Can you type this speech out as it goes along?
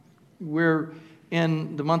We're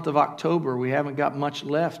in the month of October. We haven't got much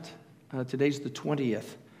left. Today's the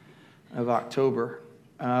 20th of October.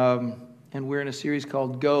 And we're in a series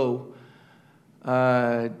called Go.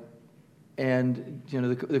 And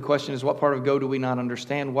the question is, what part of Go do we not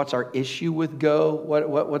understand? What's our issue with Go?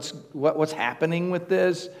 What's happening with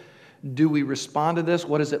this? Do we respond to this?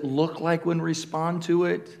 What does it look like when we respond to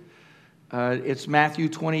it? It's Matthew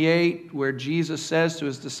 28, where Jesus says to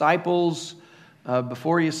his disciples,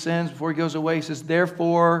 before he ascends, before he goes away, he says,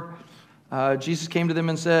 therefore, Jesus came to them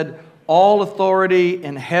and said, all authority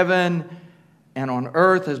in heaven and on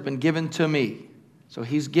earth has been given to me. So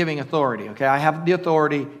he's giving authority, okay? I have the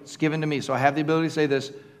authority, it's given to me. So I have the ability to say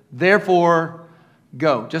this, therefore,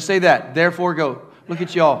 go. Just say that, therefore, go. Look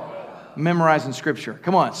at y'all memorizing Scripture.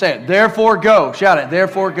 Come on, say it. Therefore, go. Shout it,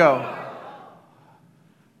 therefore, go.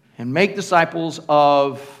 And make disciples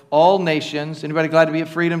of all nations. Anybody glad to be at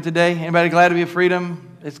Freedom today? Anybody glad to be at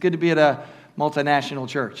Freedom? It's good to be at a multinational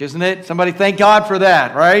church, isn't it? Somebody thank God for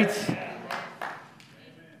that, right?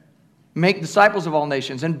 Make disciples of all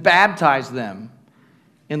nations and baptize them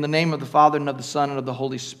in the name of the Father and of the Son and of the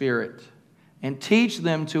Holy Spirit, and teach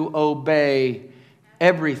them to obey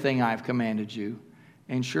everything I've commanded you.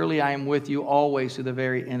 And surely I am with you always to the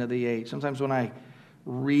very end of the age. Sometimes when I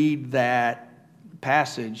read that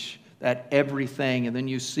passage, that everything, and then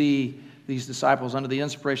you see these disciples under the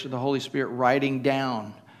inspiration of the Holy Spirit writing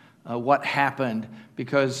down what happened,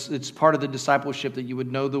 because it's part of the discipleship that you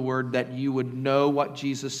would know the Word, that you would know what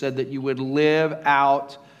Jesus said, that you would live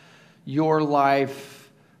out your life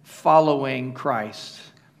following Christ.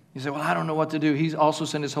 You say, well, I don't know what to do. He's also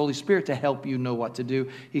sent His Holy Spirit to help you know what to do.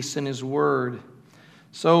 He sent His Word.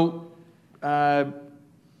 So,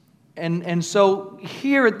 And so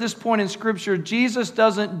here at this point in Scripture, Jesus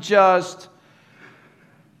doesn't just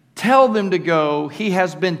tell them to go. He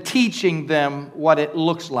has been teaching them what it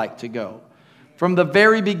looks like to go. From the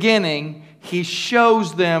very beginning, He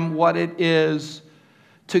shows them what it is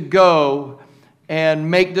to go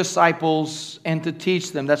and make disciples and to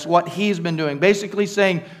teach them. That's what He's been doing. Basically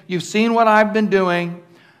saying, you've seen what I've been doing.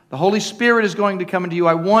 The Holy Spirit is going to come into you.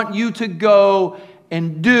 I want you to go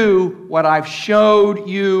and do what I've showed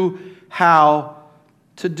you how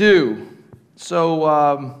to do.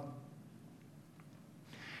 So,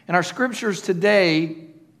 in our scriptures today,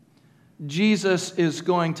 Jesus is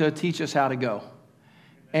going to teach us how to go.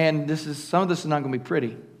 And some of this is not going to be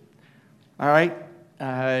pretty. All right?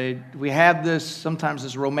 We have sometimes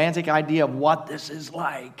this romantic idea of what this is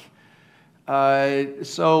like.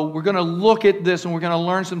 So we're going to look at this and we're going to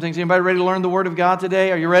learn some things. Anybody ready to learn the Word of God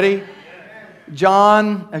today? Are you ready?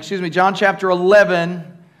 John chapter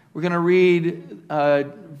 11. We're going to read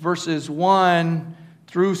verses 1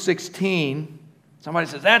 through 16. Somebody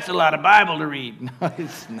says, that's a lot of Bible to read. No,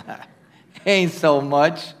 it's not. It ain't so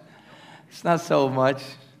much. It's not so much.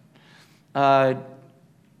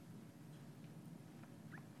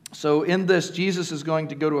 So in this, Jesus is going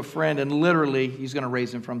to go to a friend, and literally, He's going to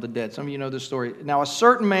raise him from the dead. Some of you know this story. Now, a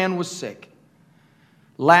certain man was sick.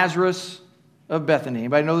 Lazarus of Bethany.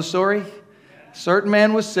 Anybody know the story? A certain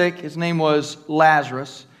man was sick. His name was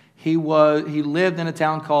Lazarus. He lived in a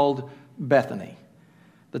town called Bethany,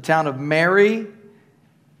 the town of Mary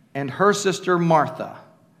and her sister Martha.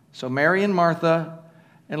 So Mary and Martha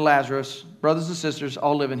and Lazarus, brothers and sisters,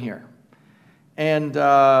 all living here. And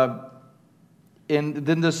then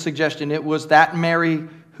the suggestion, it was that Mary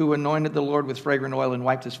who anointed the Lord with fragrant oil and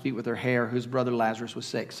wiped His feet with her hair, whose brother Lazarus was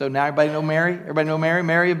sick. So now everybody know Mary? Everybody know Mary?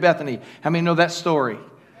 Mary of Bethany. How many know that story?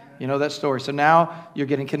 You know that story. So now you're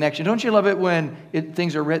getting connection. Don't you love it when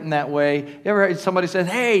things are written that way? You ever heard somebody say,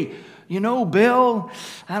 hey, you know Bill?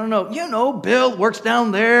 I don't know. You know Bill works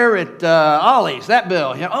down there at Ollie's. That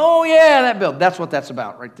Bill. You know, oh, yeah, that Bill. That's what that's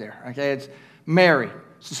about right there. Okay, it's Mary.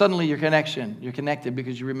 So suddenly you're connected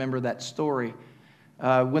because you remember that story.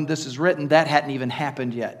 When this is written, that hadn't even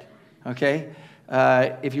happened yet. Okay?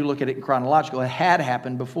 If you look at it in chronological, it had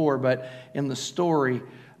happened before, but in the story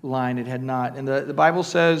line, it had not. And the Bible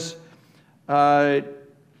says,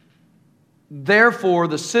 therefore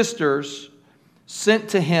the sisters sent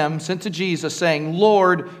to Jesus, saying,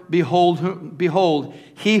 Lord, behold,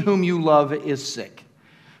 he whom you love is sick.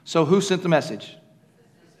 So who sent the message?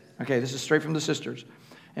 Okay, this is straight from the sisters.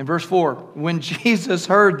 In verse 4, when Jesus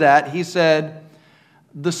heard that, He said,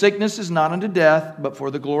 the sickness is not unto death, but for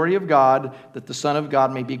the glory of God, that the Son of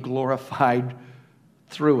God may be glorified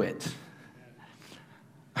through it.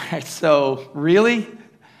 All right, so really?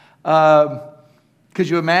 Could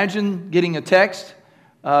you imagine getting a text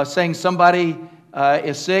saying somebody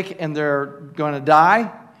is sick and they're going to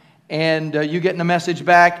die, and you getting a message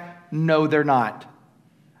back, no, they're not.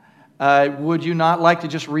 would you not like to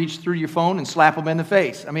just reach through your phone and slap them in the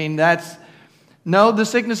face? I mean, no, the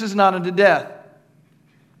sickness is not unto death.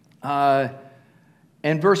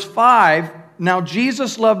 And verse 5, now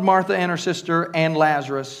Jesus loved Martha and her sister and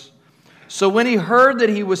Lazarus. So when he heard that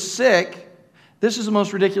he was sick, this is the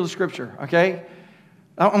most ridiculous scripture, okay?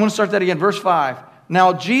 I'm going to start that again, verse 5.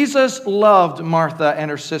 Now Jesus loved Martha and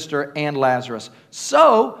her sister and Lazarus.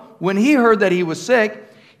 So when he heard that he was sick,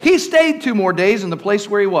 he stayed 2 more days in the place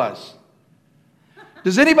where he was.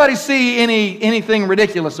 Does anybody see anything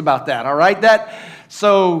ridiculous about that? All right,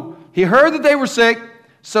 so he heard that they were sick.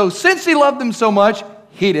 So since he loved them so much,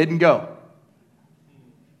 he didn't go.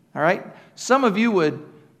 All right, some of you would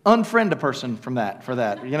unfriend a person for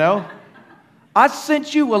that. You know, I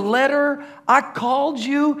sent you a letter. I called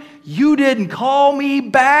you. You didn't call me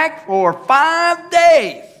back for 5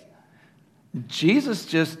 days. Jesus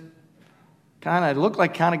just kind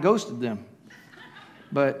of ghosted them,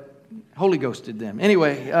 but Holy Ghosted them.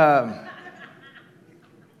 Anyway,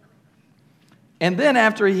 and then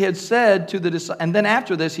after this,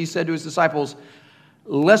 he said to his disciples,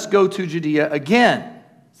 let's go to Judea again.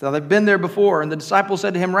 So they've been there before. And the disciples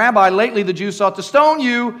said to him, Rabbi, lately the Jews sought to stone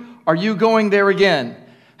you. Are you going there again?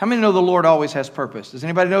 How many know the Lord always has purpose? Does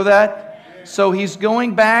anybody know that? So he's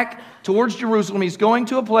going back towards Jerusalem. He's going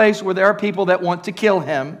to a place where there are people that want to kill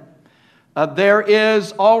him. There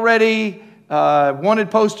is already wanted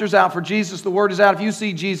posters out for Jesus. The word is out. If you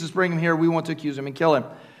see Jesus, bring him here. We want to accuse him and kill him.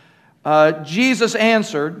 Jesus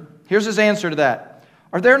answered. Here's his answer to that.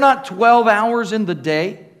 Are there not 12 hours in the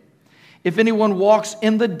day? If anyone walks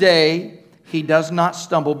in the day, he does not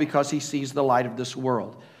stumble because he sees the light of this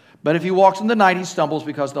world. But if he walks in the night, he stumbles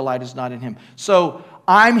because the light is not in him. So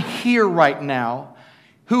I'm here right now.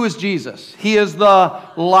 Who is Jesus? He is the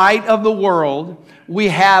light of the world. We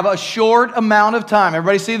have a short amount of time.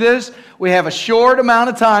 Everybody see this? We have a short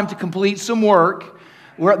amount of time to complete some work.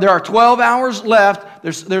 There are 12 hours left.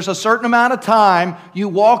 There's a certain amount of time. You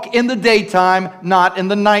walk in the daytime, not in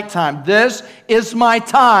the nighttime. This is my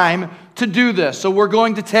time to do this. So we're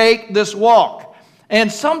going to take this walk. And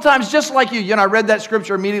sometimes, just like you, I read that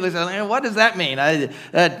scripture immediately. Said, what does that mean? I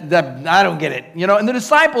don't get it. And the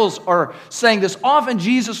disciples are saying this. Often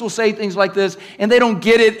Jesus will say things like this, and they don't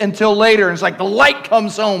get it until later. And it's like the light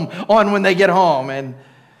comes on when they get home. And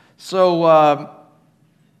so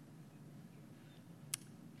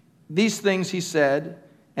these things he said,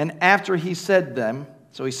 and after he said them,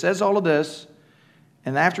 so he says all of this,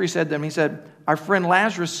 and after he said them, he said, our friend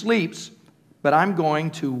Lazarus sleeps, but I'm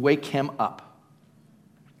going to wake him up.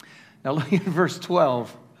 Now look at verse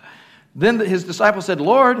 12. Then his disciples said,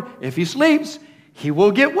 Lord, if he sleeps, he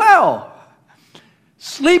will get well.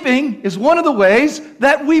 Sleeping is one of the ways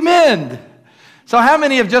that we mend. So how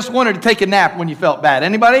many have just wanted to take a nap when you felt bad?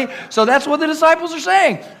 Anybody? So that's what the disciples are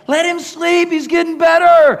saying. Let him sleep. He's getting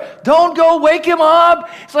better. Don't go wake him up.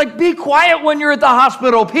 It's like, be quiet when you're at the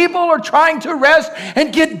hospital. People are trying to rest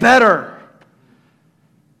and get better.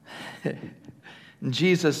 And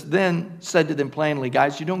Jesus then said to them plainly,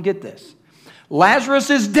 guys, you don't get this.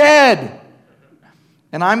 Lazarus is dead.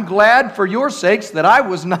 And I'm glad for your sakes that I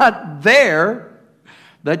was not there,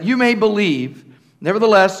 that you may believe.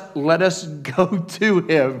 Nevertheless, let us go to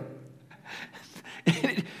him.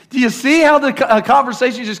 Do you see how the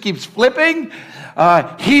conversation just keeps flipping?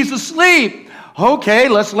 He's asleep. Okay,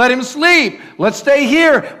 let's let him sleep. Let's stay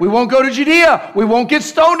here. We won't go to Judea. We won't get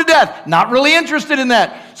stoned to death. Not really interested in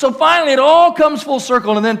that. So finally, it all comes full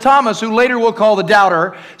circle. And then Thomas, who later we'll call the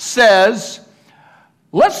doubter, says,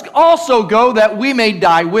 let's also go that we may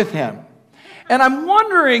die with him. And I'm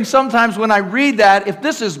wondering sometimes when I read that, if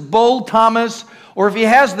this is bold Thomas, or if he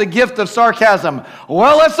has the gift of sarcasm.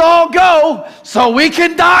 Well, let's all go so we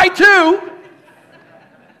can die too.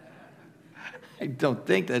 I don't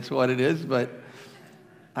think that's what it is, but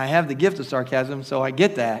I have the gift of sarcasm, so I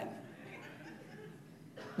get that.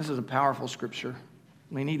 This is a powerful scripture.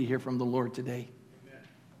 We need to hear from the Lord today.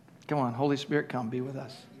 Come on, Holy Spirit, come be with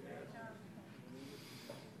us.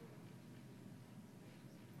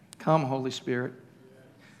 Come, Holy Spirit.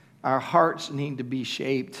 Our hearts need to be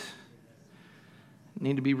shaped,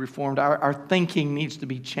 need to be reformed. Our thinking needs to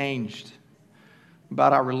be changed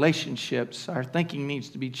about our relationships. Our thinking needs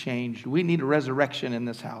to be changed. We need a resurrection in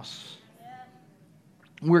this house.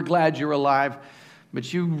 We're glad you're alive,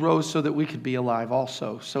 but you rose so that we could be alive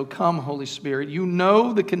also. So come, Holy Spirit. You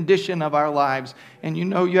know the condition of our lives, and you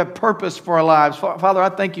know you have purpose for our lives. Father, I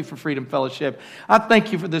thank you for Freedom Fellowship. I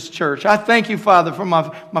thank you for this church. I thank you, Father, for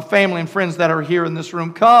my family and friends that are here in this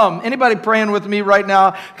room. Come. Anybody praying with me right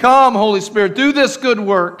now? Come, Holy Spirit. Do this good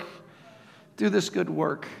work. Do this good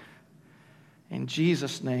work. In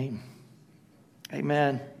Jesus' name,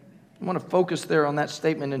 amen. I want to focus there on that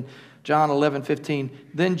statement in John 11:15.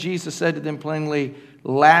 Then Jesus said to them plainly,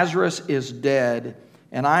 Lazarus is dead,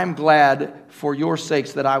 and I am glad for your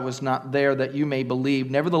sakes that I was not there, that you may believe.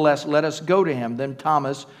 Nevertheless, let us go to him. Then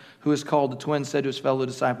Thomas, who is called the twin, said to his fellow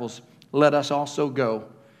disciples, let us also go,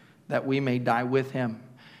 that we may die with him.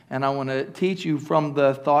 And I want to teach you from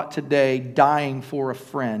the thought today, dying for a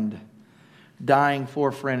friend. Dying for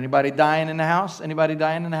a friend. Anybody dying in the house? Anybody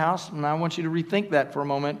dying in the house? And I want you to rethink that for a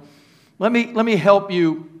moment. Let me help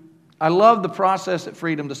you. I love the process at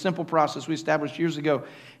Freedom, the simple process we established years ago,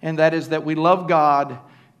 and that is that we love God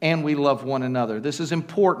and we love one another. This is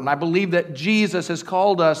important. I believe that Jesus has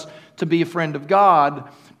called us to be a friend of God,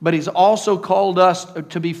 but he's also called us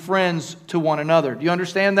to be friends to one another. Do you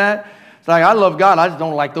understand that? It's like, I love God, I just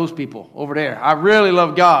don't like those people over there. I really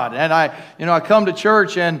love God. And I come to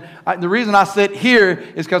church, and the reason I sit here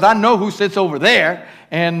is because I know who sits over there.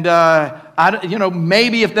 And,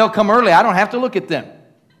 maybe if they'll come early, I don't have to look at them.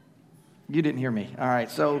 You didn't hear me. All right,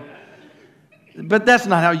 but that's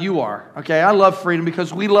not how you are, okay? I love Freedom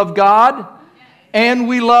because we love God and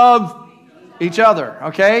we love each other,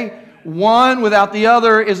 okay? One without the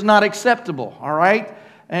other is not acceptable, all right?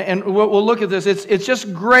 And we'll look at this. It's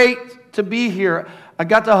just great to be here. I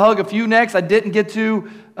got to hug a few necks. I didn't get to.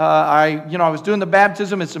 I was doing the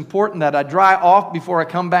baptism. It's important that I dry off before I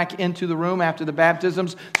come back into the room after the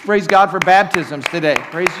baptisms. Praise God for baptisms today.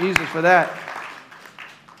 Praise Jesus for that.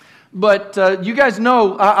 But you guys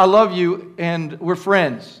know I love you and we're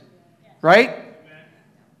friends, right?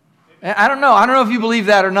 I don't know if you believe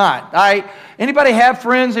that or not. Anybody have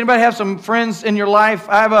friends? Anybody have some friends in your life?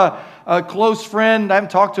 I have a close friend. I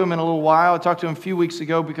haven't talked to him in a little while. I talked to him a few weeks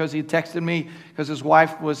ago because he texted me because his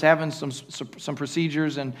wife was having some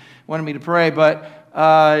procedures and wanted me to pray. But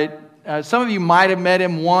some of you might have met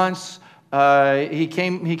him once. He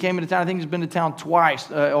came into town. I think he's been to town twice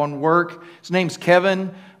on work. His name's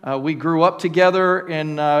Kevin. We grew up together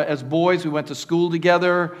as boys. We went to school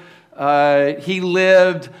together. He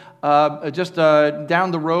lived just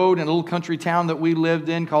down the road in a little country town that we lived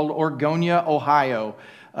in called Orgonia, Ohio.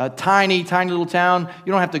 A tiny, tiny little town.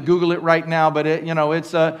 You don't have to Google it right now, but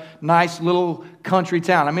it's a nice little country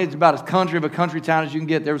town. I mean, it's about as country of a country town as you can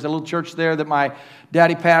get. There was a little church there that my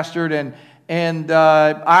daddy pastored, and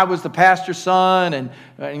I was the pastor's son, and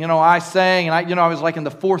I sang, and I was like in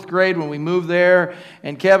the 4th grade when we moved there,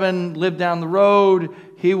 and Kevin lived down the road.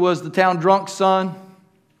 He was the town drunk's son,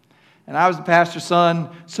 and I was the pastor's son,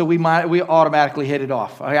 so we automatically hit it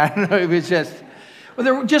off. I don't know, it was just... But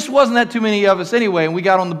there just wasn't that too many of us anyway, and we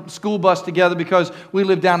got on the school bus together because we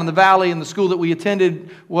lived down in the valley, and the school that we attended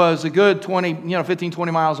was a good 15,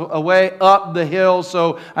 20 miles away up the hill.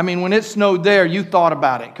 So, I mean, when it snowed there, you thought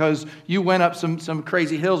about it because you went up some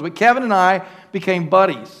crazy hills. But Kevin and I became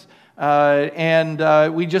buddies,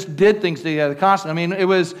 and we just did things together constantly. I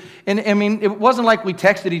mean, it wasn't like we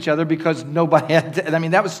texted each other because nobody had.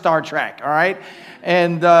 That was Star Trek, all right,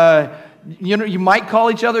 and. You might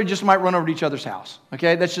call each other, just might run over to each other's house.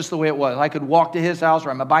 Okay, that's just the way it was. I could walk to his house,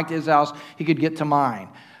 ride my bike to his house. He could get to mine.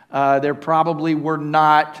 There probably were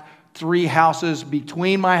not 3 houses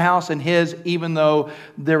between my house and his, even though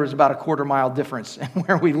there was about a quarter-mile difference in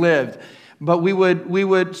where we lived. But we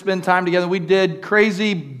would spend time together. We did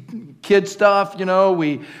crazy kid stuff.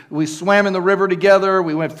 We swam in the river together.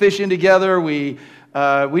 We went fishing together. We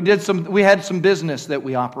had some business that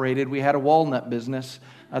we operated. We had a walnut business.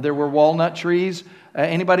 There were walnut trees.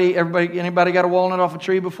 Anybody got a walnut off a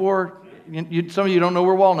tree before? Some of you don't know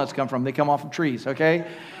where walnuts come from. They come off of trees, okay?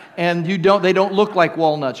 And they don't look like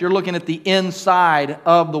walnuts. You're looking at the inside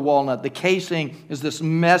of the walnut. The casing is this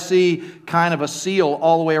messy kind of a seal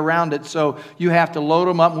all the way around it. So you have to load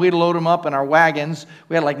them up. We'd load them up in our wagons.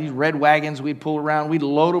 We had like these red wagons we'd pull around. We'd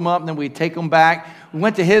load them up, and then we'd take them back. We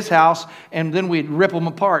went to his house, and then we'd rip them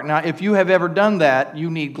apart. Now, if you have ever done that, you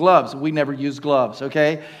need gloves. We never use gloves,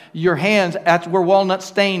 okay? Your hands, that's where walnut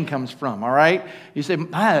stain comes from, all right? You say,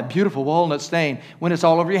 beautiful walnut stain. When it's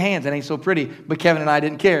all over your hands, it ain't so pretty. But Kevin and I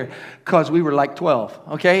didn't care because we were like 12,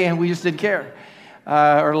 okay? And we just didn't care.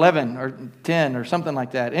 Or 11 or 10 or something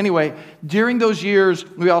like that. Anyway, during those years,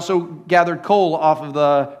 we also gathered coal off of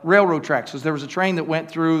the railroad tracks because there was a train that went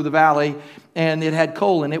through the valley, and it had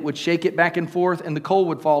coal, and it would shake it back and forth, and the coal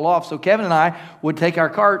would fall off. So Kevin and I would take our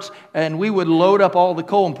carts, and we would load up all the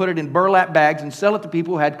coal and put it in burlap bags and sell it to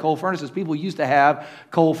people who had coal furnaces. People used to have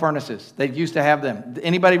coal furnaces. They used to have them.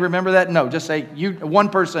 Anybody remember that? No, just say you. One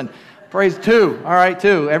person. Praise 2. All right,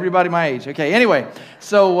 2. Everybody my age. Okay, anyway,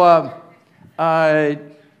 so...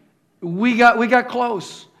 we got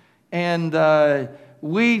close, and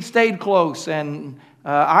we stayed close, and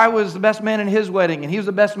I was the best man in his wedding, and he was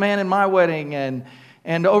the best man in my wedding, and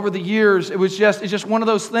And over the years, it's just one of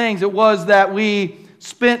those things. It was that we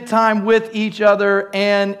spent time with each other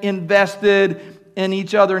and invested in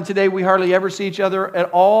each other. And today we hardly ever see each other at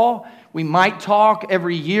all. We might talk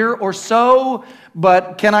every year or so,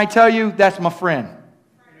 but can I tell you, that's my friend.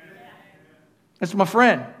 That's my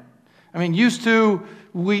friend. I mean, used to,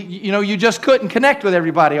 you just couldn't connect with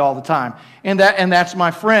everybody all the time. And that's my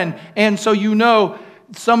friend. And so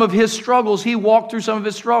some of his struggles, he walked through some of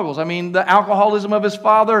his struggles. I mean, the alcoholism of his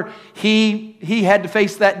father, he had to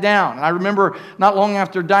face that down. And I remember not long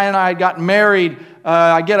after Diane and I had gotten married,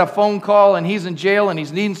 I get a phone call and he's in jail and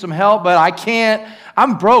he's needing some help, but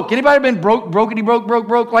I'm broke. Anybody been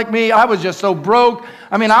broke like me? I was just so broke.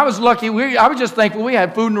 I mean, I was lucky. I was just thankful we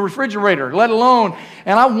had food in the refrigerator, let alone,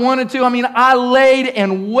 and I wanted to. I mean, I laid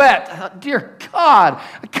and wept. Dear God,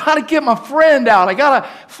 I got to get my friend out. I got to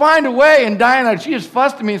find a way. And Diana, she just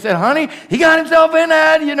fussed at me and said, honey, he got himself in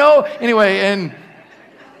that, Anyway, and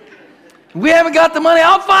we haven't got the money.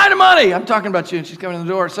 I'll find the money. I'm talking about you, and she's coming in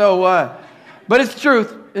the door. So, but it's the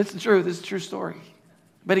truth. It's the truth. It's a true story.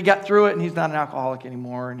 But he got through it, and he's not an alcoholic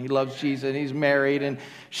anymore, and he loves Jesus, and he's married, and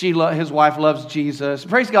his wife loves Jesus.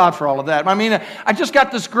 Praise God for all of that. I mean, I just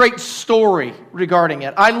got this great story regarding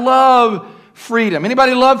it. I love freedom.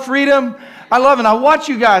 Anybody love freedom? I love it. I watch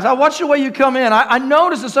you guys. I watch the way you come in. I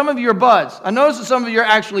notice that some of you are buds. I notice that some of you are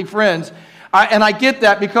actually friends. And I get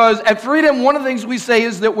that because at Freedom, one of the things we say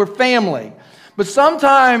is that we're family. But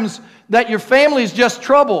sometimes that your family is just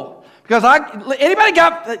trouble. Because I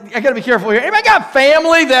got to be careful here. Anybody got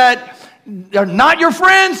family that are not your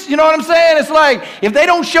friends? You know what I'm saying? It's like, if they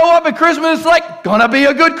don't show up at Christmas, it's like, gonna be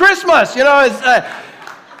a good Christmas.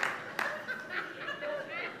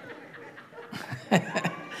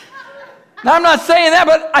 Now, I'm not saying that,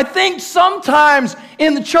 but I think sometimes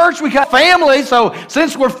in the church we got family, so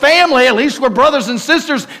since we're family, at least we're brothers and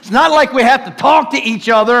sisters, it's not like we have to talk to each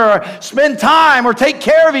other or spend time or take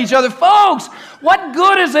care of each other. Folks, what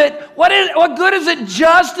good is it? What good is it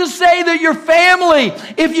just to say that you're family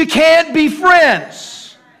if you can't be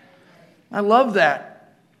friends? I love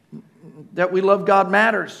that. That we love God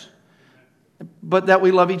matters. But that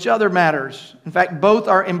we love each other matters. In fact, both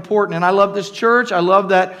are important. And I love this church. I love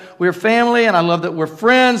that we're family, and I love that we're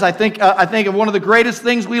friends. I think of one of the greatest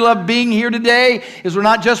things we love being here today is we're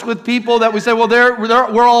not just with people that we say, well,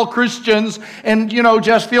 we're all Christians and,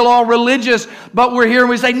 just feel all religious. But we're here and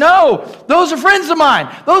we say, no, those are friends of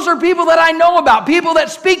mine. Those are people that I know about, people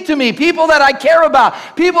that speak to me, people that I care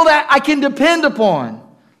about, people that I can depend upon.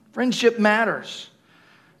 Friendship matters.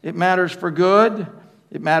 It matters for good.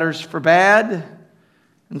 It matters for bad.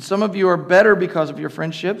 And some of you are better because of your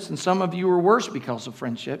friendships, and some of you are worse because of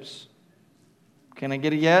friendships. Can I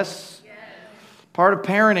get a yes? Yes. Part of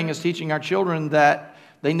parenting is teaching our children that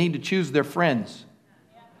they need to choose their friends.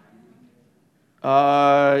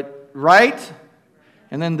 Right?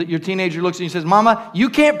 And then your teenager looks at you and says, Mama, you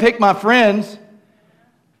can't pick my friends.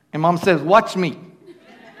 And Mom says, watch me.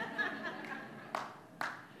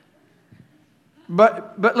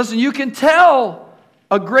 But listen, you can tell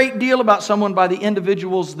a great deal about someone by the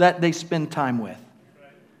individuals that they spend time with.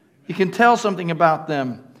 You can tell something about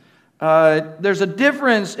them. There's a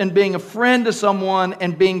difference in being a friend to someone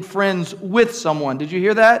and being friends with someone. Did you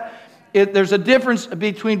hear that? There's a difference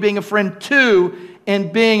between being a friend to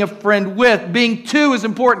and being a friend with. Being to is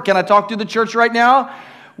important. Can I talk to the church right now?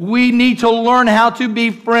 We need to learn how to be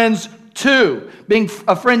friends to. Being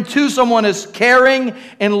a friend to someone is caring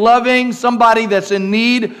and loving somebody that's in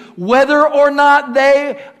need, whether or not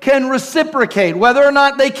they can reciprocate, whether or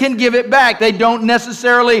not they can give it back. They don't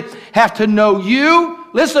necessarily have to know you.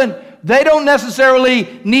 Listen, they don't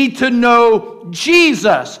necessarily need to know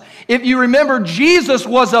Jesus. If you remember, Jesus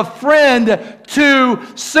was a friend to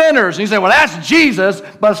sinners. And you say, well, that's Jesus,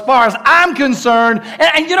 but as far as I'm concerned,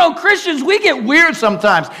 and Christians, we get weird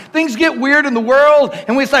sometimes. Things get weird in the world,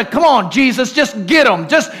 and we say, come on, Jesus, just get them.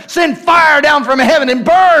 Just send fire down from heaven and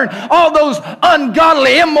burn all those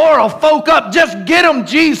ungodly, immoral folk up. Just get them,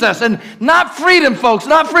 Jesus. And not freedom, folks,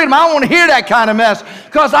 not freedom. I don't want to hear that kind of mess,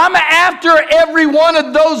 because I'm after every one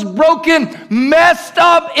of those broken, messed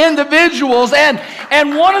up individuals. And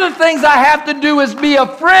one of the things I have to do is be a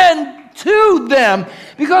friend to them,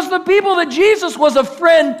 because the people that Jesus was a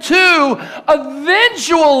friend to,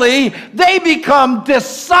 eventually they become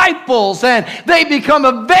disciples and they become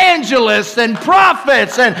evangelists and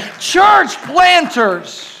prophets and church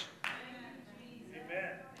planters. Amen.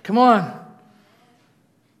 Come on.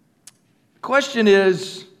 The question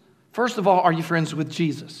is, first of all, are you friends with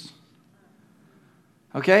Jesus?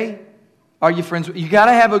 Okay? Are you friends? You got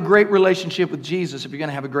to have a great relationship with Jesus if you're going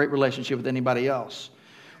to have a great relationship with anybody else.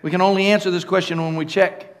 We can only answer this question when we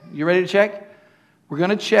check. You ready to check? We're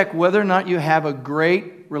going to check whether or not you have a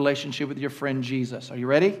great relationship with your friend Jesus. Are you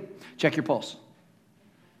ready? Check your pulse.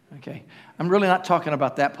 Okay. I'm really not talking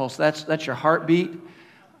about that pulse. That's your heartbeat.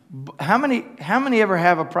 How many ever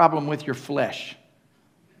have a problem with your flesh?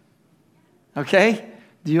 Okay?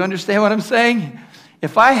 Do you understand what I'm saying?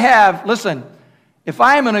 If I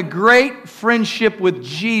am in a great friendship with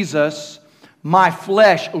Jesus, my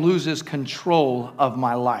flesh loses control of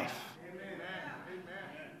my life.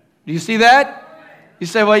 Do you see that? You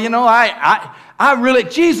say, well, I really,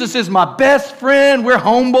 Jesus is my best friend. We're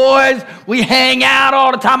homeboys. We hang out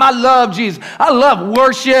all the time. I love Jesus. I love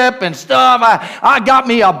worship and stuff. I got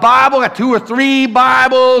me a Bible, got 2 or 3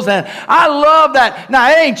 Bibles, and I love that. Now,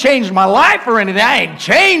 it ain't changed my life or anything. I ain't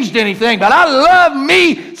changed anything, but I love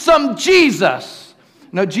me some Jesus.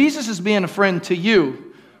 No, Jesus is being a friend to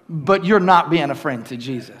you, but you're not being a friend to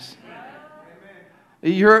Jesus.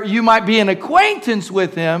 You might be an acquaintance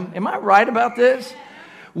with him. Am I right about this?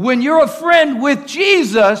 When you're a friend with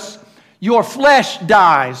Jesus, your flesh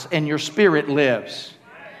dies and your spirit lives.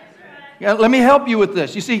 Let me help you with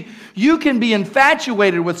this. You see, you can be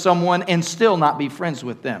infatuated with someone and still not be friends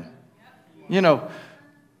with them.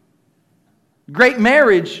 Great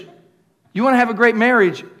marriage, you want to have a great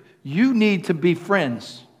marriage, you need to be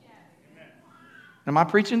friends. Am I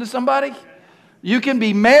preaching to somebody? You can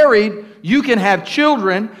be married, you can have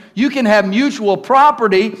children, you can have mutual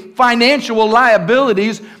property, financial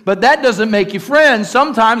liabilities, but that doesn't make you friends.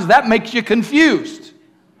 Sometimes that makes you confused.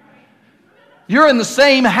 You're in the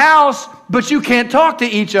same house, but you can't talk to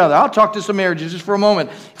each other. I'll talk to some marriages just for a moment.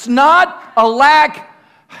 It's not a lack.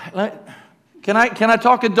 Can I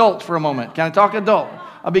talk adult for a moment? Can I talk adult?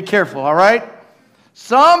 I'll be careful, all right?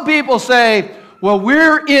 Some people say, well,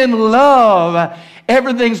 we're in love.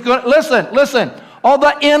 Everything's good. Listen. All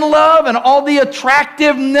the in love and all the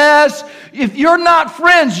attractiveness, if you're not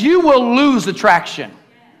friends, you will lose attraction.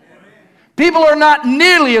 People are not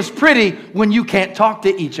nearly as pretty when you can't talk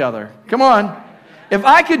to each other. Come on. If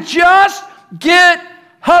I could just get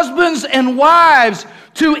husbands and wives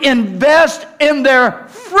to invest in their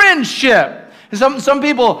friendship. Some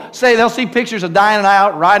people say they'll see pictures of Diane and I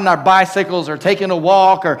out riding our bicycles or taking a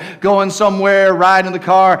walk or going somewhere, riding in the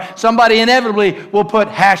car. Somebody inevitably will put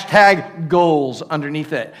 #goals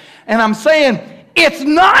underneath it. And I'm saying, it's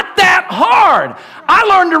not that hard. I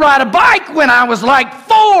learned to ride a bike when I was like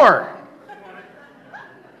 4.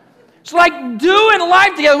 It's like doing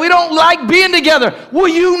life together. We don't like being together. Well,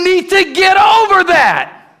 you need to get over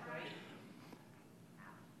that.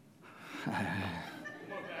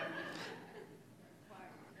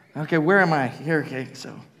 Okay, where am I? Here, okay,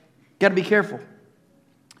 so got to be careful.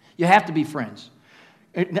 You have to be friends.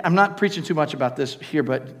 I'm not preaching too much about this here,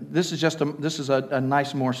 but this is a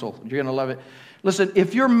nice morsel. You're going to love it. Listen,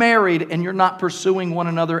 if you're married and you're not pursuing one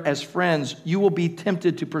another as friends, you will be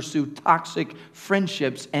tempted to pursue toxic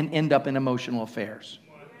friendships and end up in emotional affairs.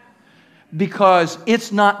 Because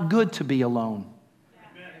it's not good to be alone.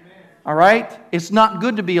 All right? It's not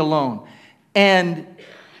good to be alone.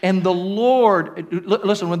 And the Lord,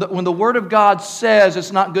 listen, when the Word of God says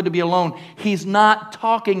it's not good to be alone, He's not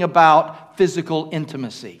talking about physical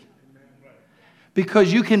intimacy.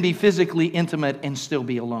 Because you can be physically intimate and still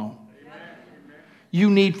be alone. You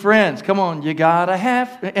need friends. Come on, you gotta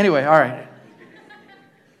have. Anyway, all right.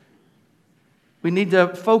 We need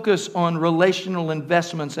to focus on relational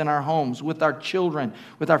investments in our homes, with our children,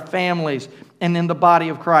 with our families, and in the body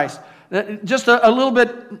of Christ. Just a little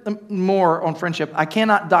bit more on friendship. I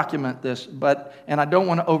cannot document this, and I don't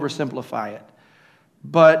want to oversimplify it.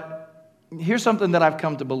 But here's something that I've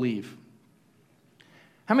come to believe.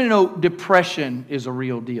 How many know depression is a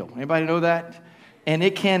real deal? Anybody know that? And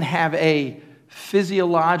it can have a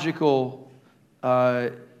physiological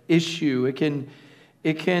issue. It can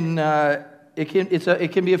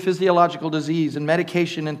be a physiological disease, and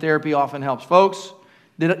medication and therapy often helps. Folks,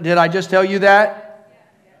 did I just tell you that?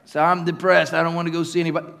 So I'm depressed. I don't want to go see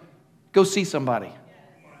anybody. Go see somebody.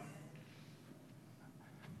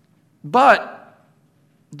 But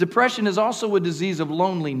depression is also a disease of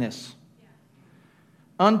loneliness.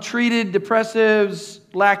 Untreated depressives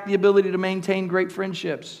lack the ability to maintain great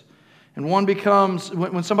friendships. And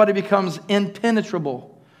when somebody becomes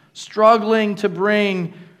impenetrable, struggling to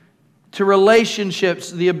bring to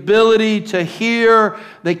relationships the ability to hear,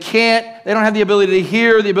 they don't have the ability to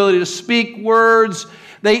hear, the ability to speak words.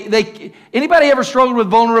 Anybody ever struggled with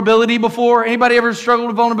vulnerability before? Anybody ever struggled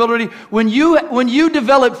with vulnerability? When you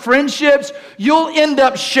develop friendships, you'll end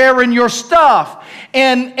up sharing your stuff.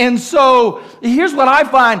 And so here's what I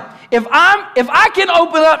find. If I can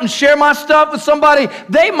open up and share my stuff with somebody,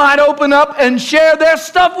 they might open up and share their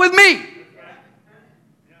stuff with me.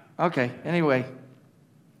 Okay, anyway,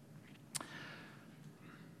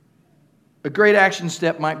 A great action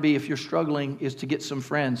step might be, if you're struggling, is to get some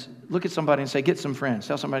friends. Look at somebody and say, get some friends.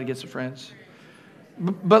 Tell somebody to get some friends.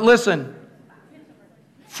 But listen,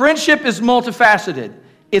 friendship is multifaceted.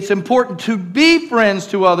 It's important to be friends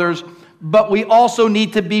to others, but we also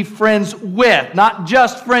need to be friends with, not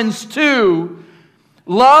just friends to.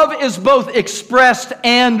 Love is both expressed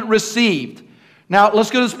and received. Now, let's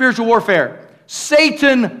go to spiritual warfare.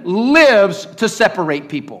 Satan lives to separate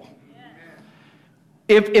people.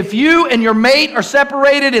 If you and your mate are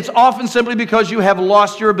separated, it's often simply because you have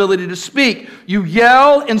lost your ability to speak. You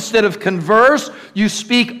yell instead of converse. You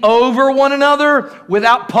speak over one another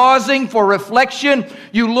without pausing for reflection.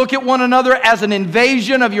 You look at one another as an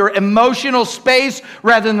invasion of your emotional space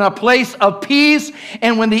rather than a place of peace.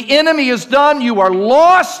 And when the enemy is done, you are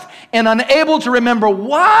lost and unable to remember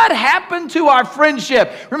what happened to our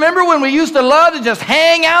friendship. Remember when we used to love to just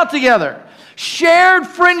hang out together? Shared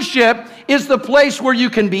friendship is the place where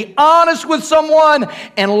you can be honest with someone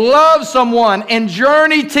and love someone and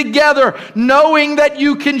journey together, knowing that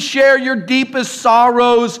you can share your deepest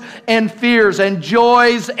sorrows and fears and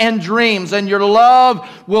joys and dreams, and your love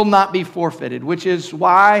will not be forfeited, which is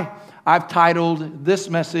why I've titled this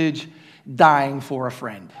message, Dying for a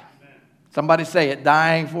Friend. Somebody say it,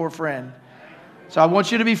 dying for a friend. So I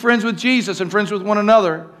want you to be friends with Jesus and friends with one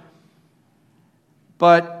another.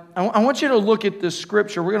 But I want you to look at this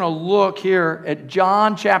scripture. We're going to look here at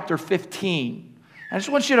John chapter 15. I just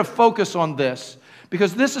want you to focus on this,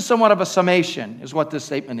 because this is somewhat of a summation, is what this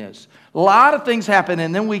statement is. A lot of things happen,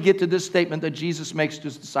 and then we get to this statement that Jesus makes to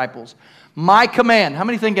his disciples. My command. How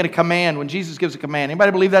many think in a command, when Jesus gives a command?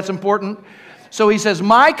 Anybody believe that's important? So he says,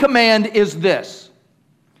 my command is this.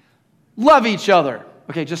 Love each other.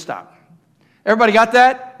 Okay, just stop. Everybody got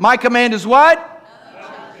that? My command is what?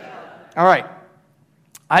 Love each other. All right.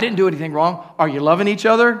 I didn't do anything wrong. Are you loving each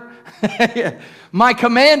other? My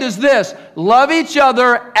command is this. Love each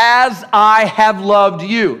other as I have loved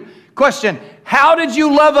you. Question. How did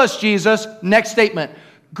you love us, Jesus? Next statement.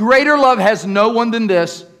 Greater love has no one than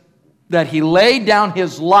this, that he laid down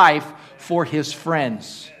his life for his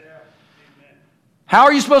friends. How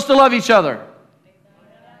are you supposed to love each other?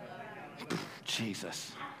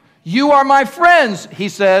 Jesus. You are my friends, he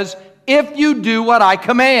says, if you do what I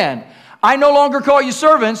command. I no longer call you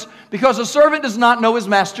servants, because a servant does not know his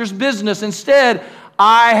master's business. Instead,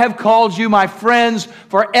 I have called you my friends,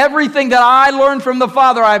 for everything that I learned from the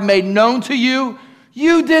Father I have made known to you.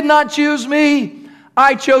 You did not choose me.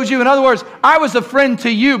 I chose you. In other words, I was a friend to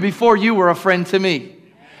you before you were a friend to me.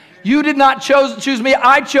 You did not choose me.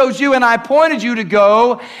 I chose you, and I appointed you to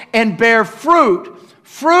go and bear fruit.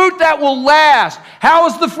 Fruit that will last. How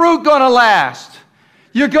is the fruit going to last?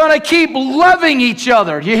 You're going to keep loving each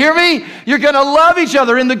other. Do you hear me? You're going to love each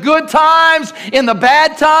other in the good times, in the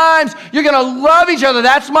bad times. You're going to love each other.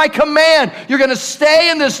 That's my command. You're going to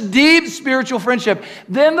stay in this deep spiritual friendship.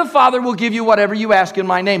 Then the Father will give you whatever you ask in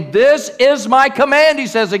my name. This is my command, he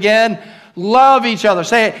says again. Love each other.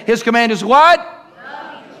 Say it. His command is what?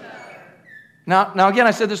 Love each other. Now again,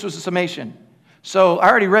 I said this was a summation. So I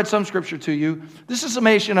already read some scripture to you. This is a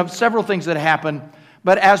summation of several things that happened.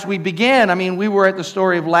 But as we began, we were at the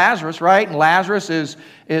story of Lazarus, right? And Lazarus is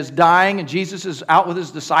dying, and Jesus is out with his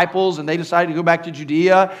disciples, and they decide to go back to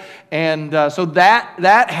Judea. And so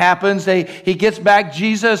that happens. He gets back.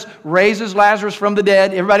 Jesus raises Lazarus from the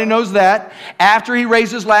dead. Everybody knows that. After he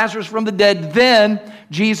raises Lazarus from the dead, then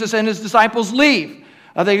Jesus and his disciples leave.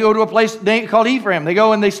 They go to a place called Ephraim. They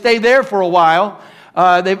go and they stay there for a while.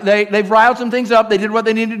 They've riled some things up. They did what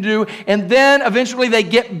they needed to do. And then eventually they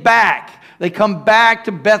get back. They come back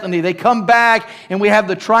to Bethany. They come back, and we have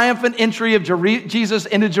the triumphant entry of Jesus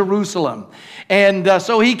into Jerusalem. And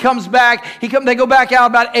so he comes back. They go back out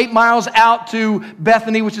about 8 miles out to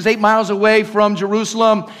Bethany, which is 8 miles away from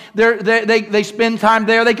Jerusalem. They spend time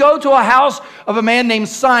there. They go to a house of a man named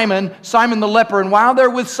Simon the leper. And while they're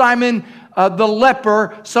with Simon the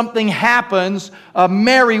leper, something happens.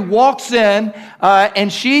 Mary walks in,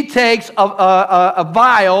 and she takes a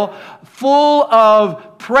vial full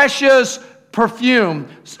of precious perfume.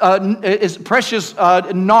 Is precious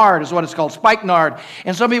nard is what it's called, spikenard.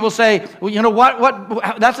 And some people say, well, you know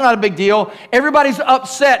what? That's not a big deal. Everybody's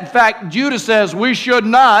upset. In fact, Judas says we should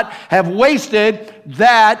not have wasted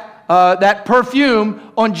that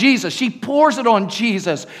perfume on Jesus. She pours it on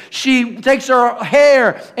Jesus. She takes her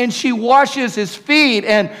hair and she washes his feet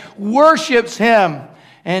and worships him.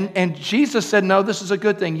 And Jesus said, no, this is a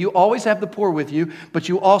good thing. You always have the poor with you, but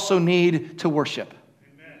you also need to worship.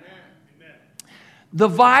 Amen. The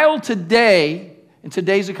vial today, in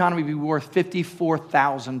today's economy, would be worth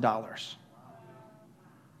 $54,000.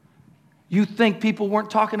 You think people weren't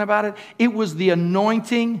talking about it? It was the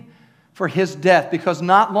anointing for his death, because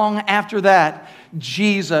not long after that,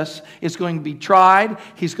 Jesus is going to be tried.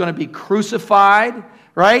 He's going to be crucified,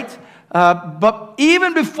 right? But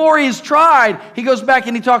even before he's tried, he goes back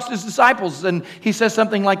and he talks to his disciples, and he says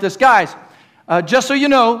something like this: guys, just so you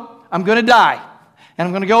know, I'm going to die, and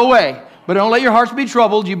I'm going to go away. But don't let your hearts be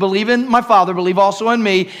troubled. You believe in my Father, believe also in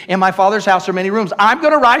me. In my Father's house are many rooms. I'm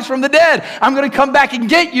going to rise from the dead. I'm going to come back and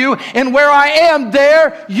get you, and where I am,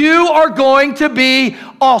 there you are going to be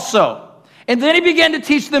also. And then he began to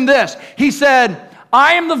teach them this. He said,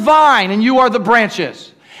 I am the vine, and you are the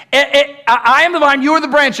branches. I am the vine, you are the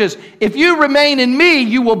branches. If you remain in me,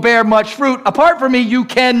 you will bear much fruit. Apart from me, you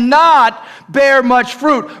cannot bear much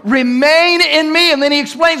fruit. Remain in me. And then he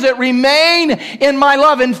explains it. Remain in my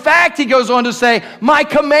love. In fact, he goes on to say, my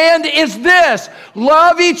command is this: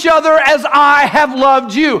 love each other as I have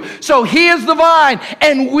loved you. So he is the vine,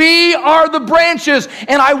 and we are the branches.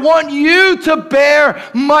 And I want you to bear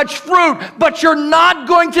much fruit. But you're not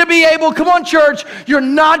going to be able, come on, church, you're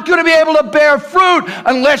not going to be able to bear fruit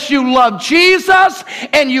unless you love Jesus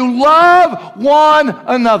and you love one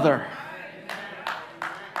another.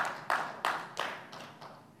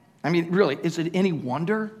 I mean, really, is it any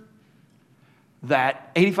wonder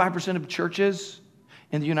that 85% of churches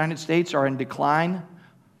in the United States are in decline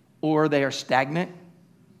or they are stagnant?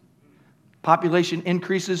 Population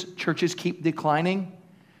increases, churches keep declining.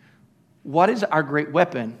 What is our great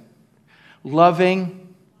weapon? Loving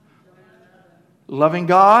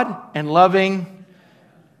God and loving.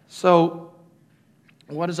 So,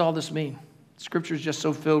 what does all this mean? Scripture is just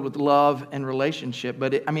so filled with love and relationship,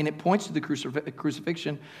 but it points to the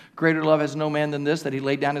crucifixion. Greater love has no man than this, that he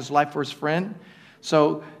laid down his life for his friend.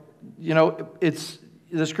 So,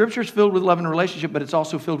 the Scripture is filled with love and relationship, but it's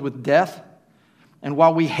also filled with death. And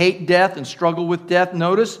while we hate death and struggle with death,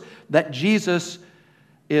 notice that Jesus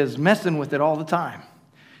is messing with it all the time.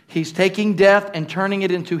 He's taking death and turning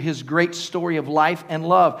it into his great story of life and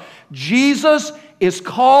love. Jesus is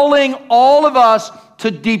calling all of us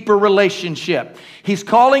to deeper relationship. He's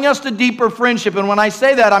calling us to deeper friendship. And when I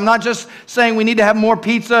say that, I'm not just saying we need to have more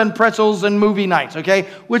pizza and pretzels and movie nights, okay?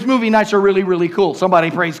 Which movie nights are really, really cool.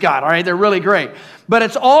 Somebody praise God, all right? They're really great. But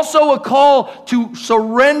it's also a call to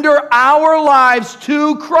surrender our lives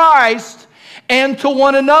to Christ and to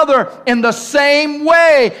one another in the same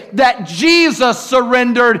way that Jesus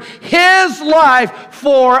surrendered his life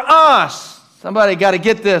for us. Somebody got to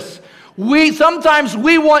get this. Sometimes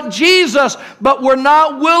we want Jesus, but we're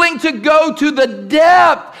not willing to go to the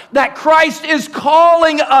depth that Christ is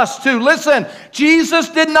calling us to. Listen, Jesus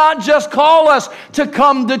did not just call us to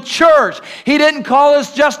come to church. He didn't call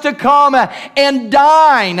us just to come and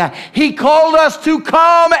dine. He called us to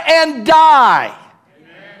come and die.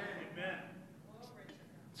 Amen.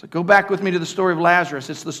 So go back with me to the story of Lazarus.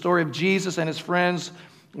 It's the story of Jesus and his friends,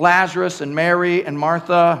 Lazarus and Mary and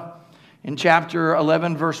Martha. In chapter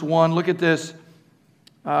 11, verse 1, look at this.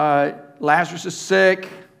 Lazarus is sick,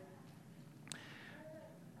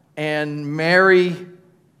 and Mary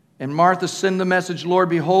and Martha send the message, Lord,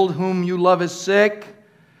 behold, whom you love is sick.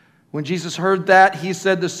 When Jesus heard that, he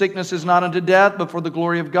said, the sickness is not unto death, but for the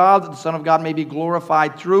glory of God, that the Son of God may be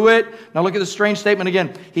glorified through it. Now look at the strange statement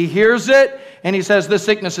again. He hears it, and he says, this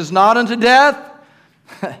sickness is not unto death.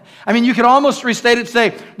 I mean, you could almost restate it,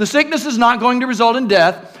 say, the sickness is not going to result in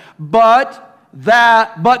death, but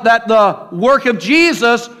that the work of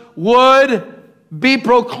Jesus would be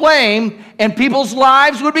proclaimed and people's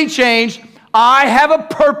lives would be changed. I have a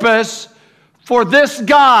purpose for this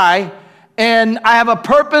guy, and I have a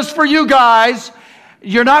purpose for you guys.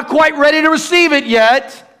 You're not quite ready to receive it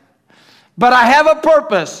yet, but I have a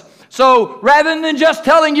purpose. So rather than just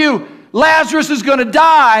telling you Lazarus is going to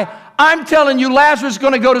die, I'm telling you Lazarus is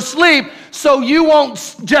going to go to sleep so you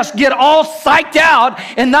won't just get all psyched out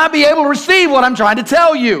and not be able to receive what I'm trying to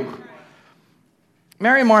tell you.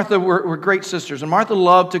 Mary and Martha were great sisters, and Martha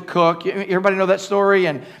loved to cook. Everybody know that story?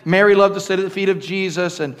 And Mary loved to sit at the feet of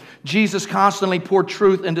Jesus, and Jesus constantly poured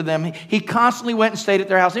truth into them. He constantly went and stayed at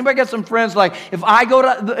their house. Anybody got some friends like, if I go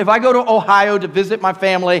to Ohio to visit my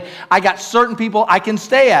family, I got certain people I can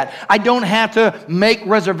stay at. I don't have to make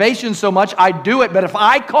reservations so much. I do it. But if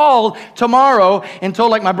I called tomorrow and told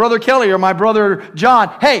like my brother Kelly or my brother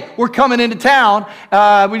John, hey, we're coming into town,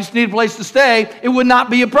 we just need a place to stay, it would not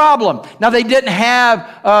be a problem. Now, they didn't have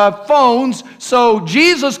phones, so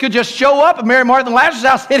Jesus could just show up at Mary, Martha, and Lazarus'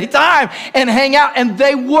 house anytime and hang out, and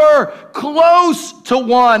they were close to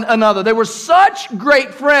one another. They were such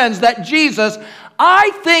great friends that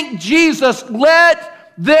I think Jesus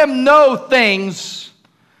let them know things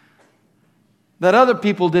that other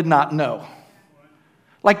people did not know.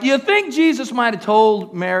 Like, do you think Jesus might have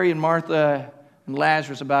told Mary and Martha and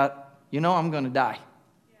Lazarus about you know I'm going to die.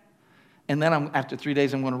 And then after 3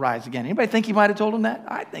 days, I'm going to rise again. Anybody think he might have told him that?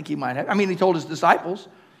 I think he might have. I mean, he told his disciples.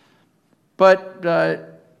 But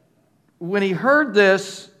when he heard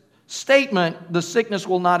this statement, the sickness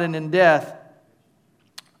will not end in death,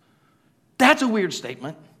 that's a weird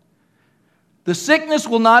statement. The sickness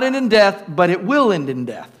will not end in death, but it will end in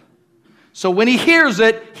death. So when he hears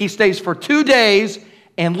it, he stays for 2 days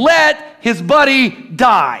and let his buddy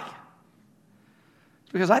die.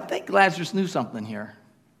 Because I think Lazarus knew something here.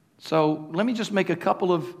 So let me just make a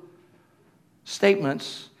couple of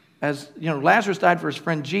statements. As you know, Lazarus died for his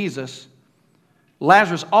friend Jesus.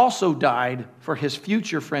 Lazarus also died for his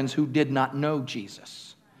future friends who did not know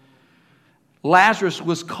Jesus. Lazarus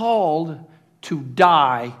was called to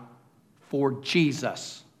die for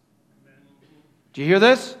Jesus. Do you hear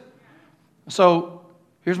this? So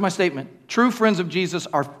here's my statement. True friends of Jesus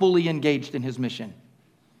are fully engaged in his mission.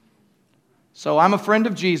 So I'm a friend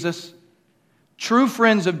of Jesus. True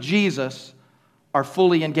friends of Jesus are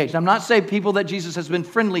fully engaged. I'm not saying people that Jesus has been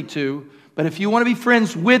friendly to, but if you want to be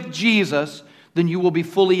friends with Jesus, then you will be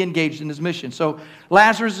fully engaged in his mission. So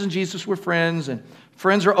Lazarus and Jesus were friends, and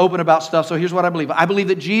friends are open about stuff. So here's what I believe. I believe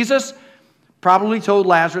that Jesus probably told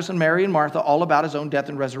Lazarus and Mary and Martha all about his own death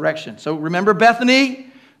and resurrection. So remember Bethany?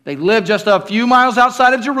 They lived just a few miles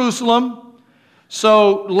outside of Jerusalem.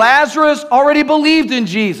 So Lazarus already believed in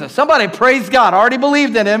Jesus. Somebody, praise God, already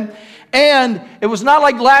believed in him. And it was not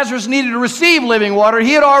like Lazarus needed to receive living water.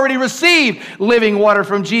 He had already received living water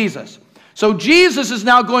from Jesus. So Jesus is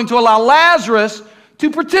now going to allow Lazarus to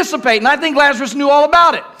participate. And I think Lazarus knew all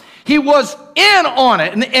about it. He was in on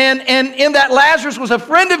it. And in that Lazarus was a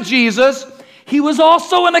friend of Jesus, he was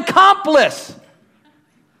also an accomplice.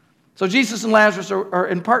 So Jesus and Lazarus are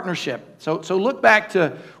in partnership. So look back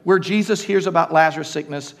to where Jesus hears about Lazarus'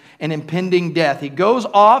 sickness and impending death. He goes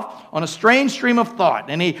off on a strange stream of thought,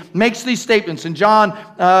 and he makes these statements in John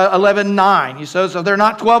 11:9. He says, "There are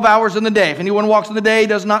not 12 hours in the day. If anyone walks in the day, he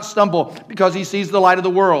does not stumble because he sees the light of the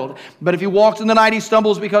world. But if he walks in the night, he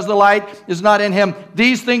stumbles because the light is not in him."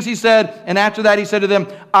 These things he said, and after that he said to them,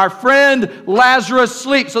 "Our friend Lazarus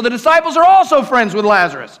sleeps." So the disciples are also friends with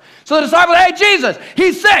Lazarus. So the disciples, "Hey, Jesus,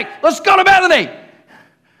 he's sick. Let's go to Bethany."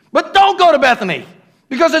 But don't go to Bethany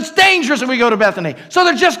because it's dangerous if we go to Bethany. So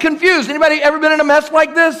they're just confused. Anybody ever been in a mess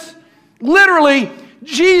like this? Literally,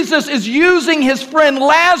 Jesus is using his friend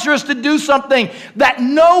Lazarus to do something that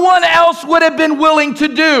no one else would have been willing to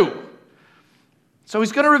do. So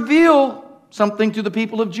he's going to reveal something to the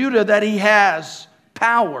people of Judah, that he has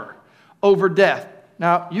power over death.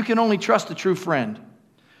 Now, you can only trust a true friend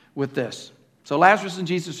with this. So Lazarus and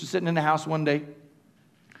Jesus are sitting in the house one day,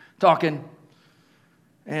 talking,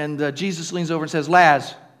 and Jesus leans over and says,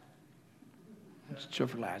 "Laz," it's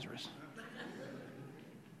short for Lazarus.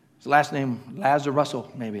 His last name, Lazarus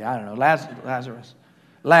Russell, maybe, I don't know, Lazarus.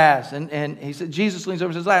 Laz, and he said, Jesus leans over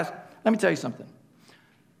and says, "Laz, let me tell you something.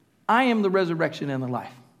 I am the resurrection and the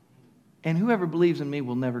life, and whoever believes in me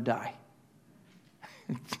will never die."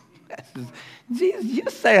 Jesus, you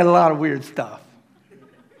say a lot of weird stuff.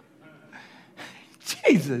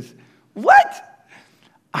 Jesus, what?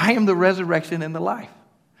 I am the resurrection and the life.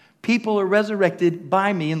 People are resurrected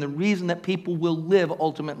by me, and the reason that people will live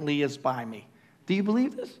ultimately is by me. Do you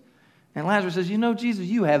believe this? And Lazarus says, "You know, Jesus,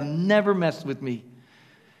 you have never messed with me.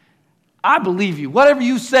 I believe you. Whatever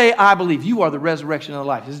you say, I believe. You are the resurrection and the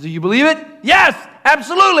life." He says, "Do you believe it?" "Yes,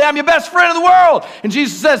 absolutely. I'm your best friend in the world." And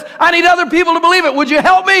Jesus says, "I need other people to believe it. Would you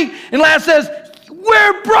help me?" And Lazarus says,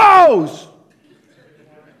 "We're bros."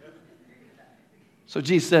 So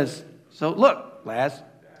Jesus says, "So look, Laz,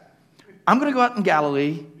 I'm going to go out in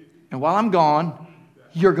Galilee, and while I'm gone,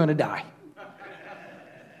 you're going to die."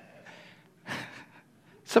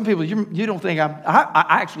 Some people, you don't think I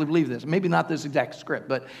actually believe this. Maybe not this exact script,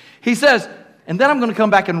 but he says, "And then I'm going to come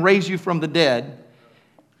back and raise you from the dead,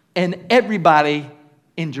 and everybody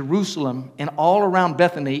in Jerusalem and all around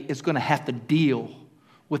Bethany is going to have to deal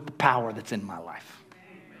with the power that's in my life.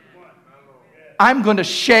 I'm going to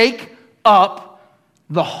shake up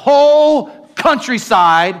the whole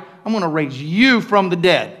countryside. I'm going to raise you from the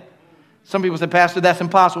dead." Some people say, "Pastor, that's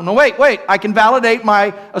impossible." No, wait. I can validate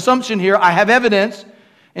my assumption here. I have evidence.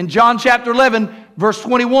 In John chapter 11, verse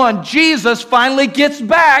 21, Jesus finally gets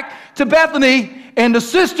back to Bethany, and the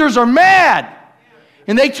sisters are mad.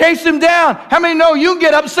 And they chase him down. How many know you can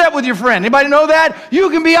get upset with your friend? Anybody know that? You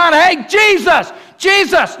can be on, "Hey, Jesus!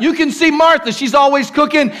 You can see Martha. She's always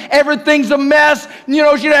cooking. Everything's a mess. You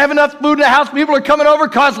know, she doesn't have enough food in the house. People are coming over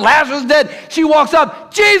because Lazarus is dead." She walks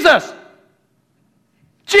up, Jesus!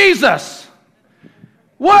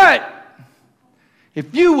 What?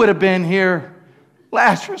 If you would have been here,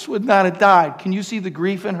 Lazarus would not have died. Can you see the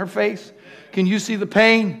grief in her face? Can you see the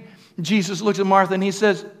pain? Jesus looks at Martha and he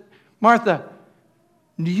says, Martha,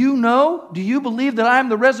 do you know? Do you believe that I am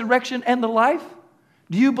the resurrection and the life?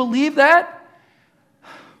 Do you believe that?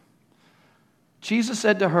 Jesus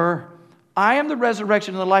said to her, I am the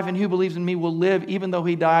resurrection and the life, and he who believes in me will live even though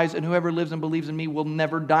he dies, and whoever lives and believes in me will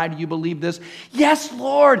never die. Do you believe this? Yes,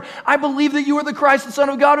 Lord. I believe that you are the Christ, the Son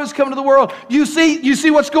of God who has come to the world. You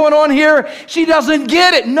see what's going on here? She doesn't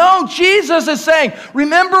get it. No, Jesus is saying,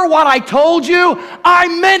 remember what I told you? I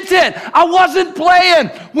meant it. I wasn't playing.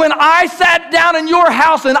 When I sat down in your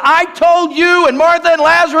house and I told you and Martha and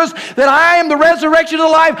Lazarus that I am the resurrection of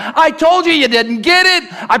the life, I told you, you didn't get it.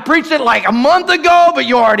 I preached it like a month ago, but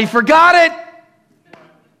you already forgot it.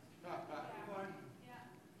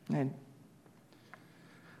 And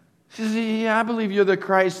she says, yeah, I believe you're the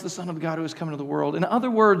Christ, the Son of God who has come into the world. In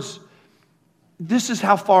other words, this is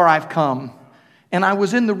how far I've come. And I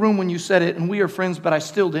was in the room when you said it, and we are friends, but I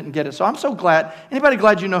still didn't get it. So I'm so glad. Anybody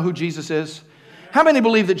glad you know who Jesus is? How many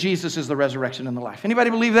believe that Jesus is the resurrection and the life? Anybody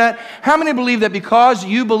believe that? How many believe that because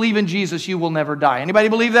you believe in Jesus, you will never die? Anybody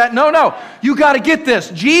believe that? No. You got to get this.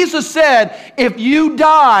 Jesus said, if you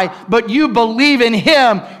die, but you believe in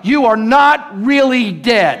him, you are not really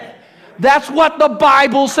dead. That's what the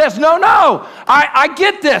Bible says. No. I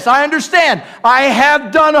get this. I understand. I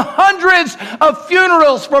have done hundreds of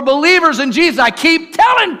funerals for believers in Jesus. I keep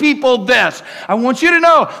telling people this. I want you to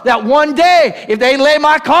know that one day, if they lay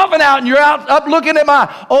my coffin out and you're up looking at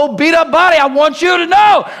my old beat up body, I want you to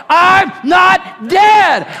know I'm not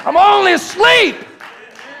dead. I'm only asleep.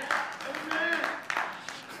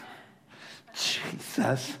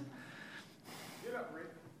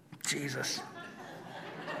 Jesus.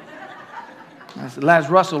 That's Laz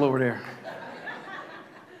Russell over there.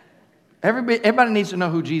 Everybody needs to know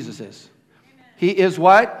who Jesus is. He is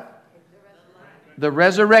what? The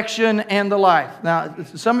resurrection and the life. Now,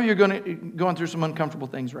 some of you are going through some uncomfortable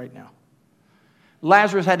things right now.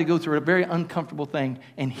 Lazarus had to go through a very uncomfortable thing,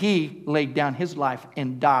 and he laid down his life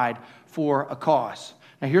and died for a cause.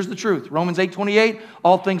 Now, here's the truth. Romans 8:28,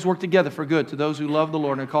 all things work together for good to those who love the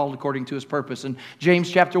Lord and are called according to his purpose. And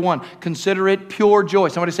James chapter 1, consider it pure joy.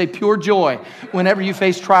 Somebody say pure joy whenever you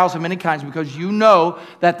face trials of many kinds, because you know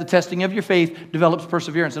that the testing of your faith develops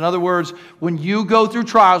perseverance. In other words, when you go through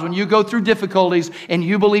trials, when you go through difficulties, and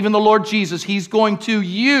you believe in the Lord Jesus, he's going to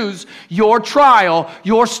use your trial,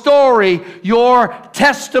 your story, your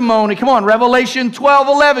testimony. Come on, Revelation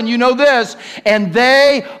 12:11, you know this. And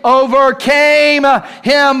they overcame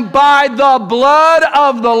him by the blood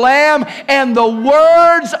of the Lamb and the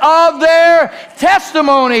words of their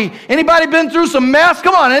testimony. Anybody been through some mess?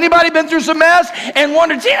 Come on, anybody been through some mess and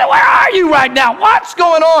wondered, Jesus, where are you right now? What's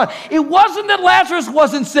going on? It wasn't that Lazarus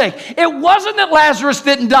wasn't sick. It wasn't that Lazarus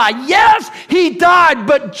didn't die. Yes, he died,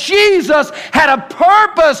 but Jesus had a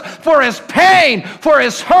purpose for his pain, for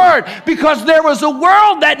his hurt, because there was a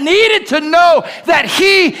world that needed to know that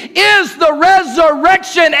he is the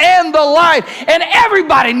resurrection and the life. And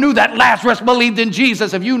everybody knew that Lazarus believed in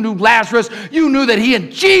Jesus. If you knew Lazarus, you knew that he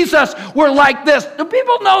and Jesus were like this. Do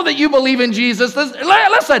people know that you believe in Jesus?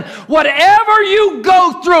 Listen, whatever you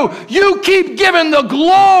go through, you keep giving the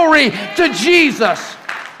glory to Jesus.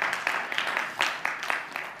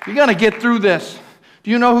 You're going to get through this. Do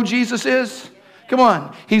you know who Jesus is? Come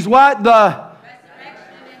on. He's what?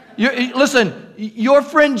 Listen, your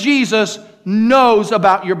friend Jesus knows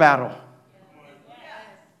about your battle.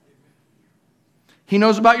 He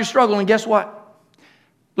knows about your struggle, and guess what?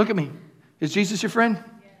 Look at me. Is Jesus your friend?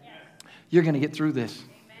 Yes. You're going to get through this.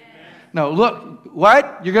 Amen. No, look.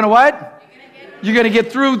 What? You're going to what? You're going to get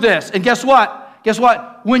through this. And guess what? Guess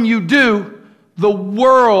what? When you do, the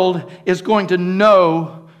world is going to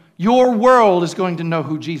know, your world is going to know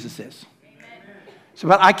who Jesus is. Amen. So,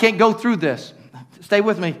 but I can't go through this. Stay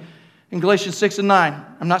with me. In Galatians 6 and 9,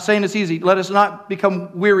 I'm not saying it's easy. Let us not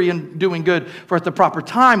become weary in doing good, for at the proper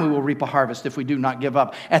time we will reap a harvest if we do not give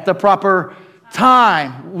up. At the proper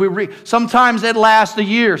time. Sometimes it lasts a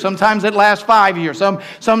year. Sometimes it lasts 5 years.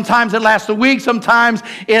 Sometimes it lasts a week. Sometimes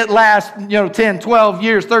it lasts 10, 12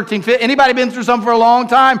 years, 13, 15. Anybody been through something for a long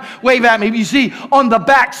time? Wave at me. You see, on the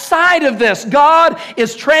back side of this, God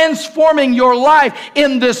is transforming your life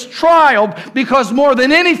in this trial, because more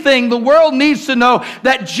than anything, the world needs to know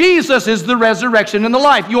that Jesus is the resurrection and the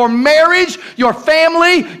life. Your marriage, your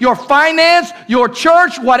family, your finance, your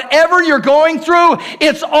church, whatever you're going through,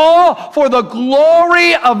 it's all for the glory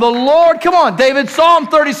glory of the Lord. Come on, David, Psalm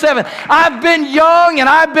 37. I've been young and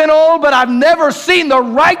I've been old, but I've never seen the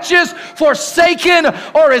righteous forsaken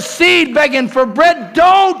or his seed begging for bread.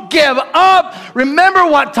 Don't give up. Remember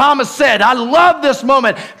what Thomas said. I love this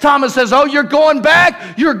moment. Thomas says, oh, you're going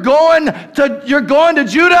back? You're going to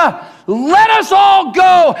Judah? Let us all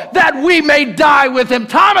go that we may die with him.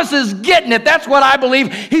 Thomas is getting it. That's what I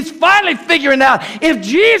believe. He's finally figuring out if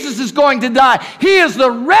Jesus is going to die, he is the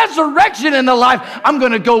resurrection and the life. I'm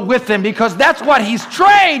going to go with him because that's what he's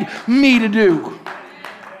trained me to do.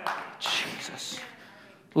 Jesus.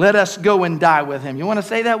 Let us go and die with him. You want to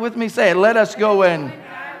say that with me? Say it. Let us go and...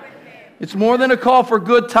 It's more than a call for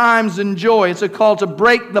good times and joy. It's a call to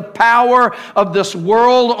break the power of this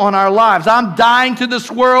world on our lives. I'm dying to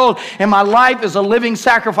this world, and my life is a living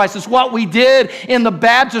sacrifice. It's what we did in the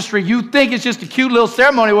baptistry. You think it's just a cute little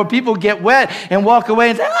ceremony where people get wet and walk away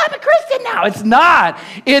and say, oh, I'm a Christian now. It's not.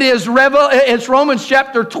 It's Romans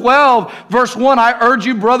chapter 12, verse 1. I urge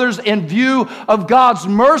you, brothers, in view of God's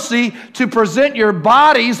mercy, to present your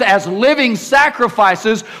bodies as living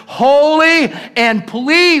sacrifices, holy and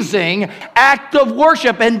pleasing, act of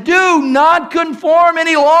worship, and do not conform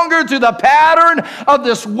any longer to the pattern of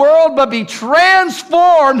this world, but be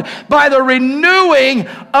transformed by the renewing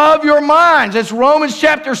of your minds. It's Romans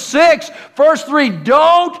chapter 6, verse 3.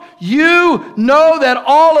 Don't you know that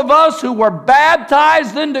all of us who were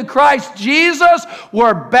baptized into Christ Jesus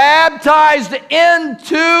were baptized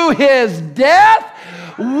into his death?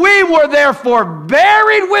 We were therefore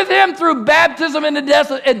buried with him through baptism into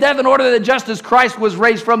death in order that just as Christ was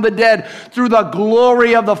raised from the dead through the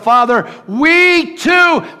glory of the Father, we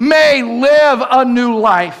too may live a new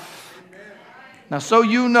life. Now, so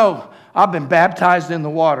you know, I've been baptized in the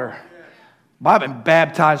water, but I've been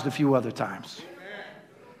baptized a few other times.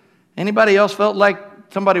 Anybody else felt like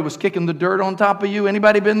somebody was kicking the dirt on top of you?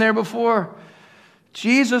 Anybody been there before?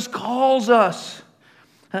 Jesus calls us.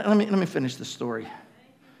 Let me finish this story.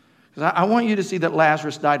 Because I want you to see that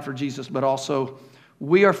Lazarus died for Jesus, but also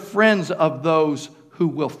we are friends of those who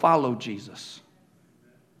will follow Jesus.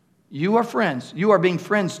 You are friends. You are being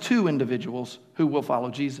friends to individuals who will follow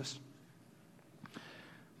Jesus.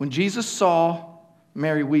 When Jesus saw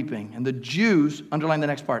Mary weeping, and the Jews, underline the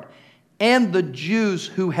next part, and the Jews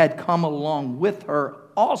who had come along with her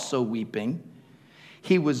also weeping,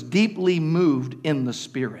 he was deeply moved in the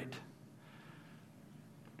spirit.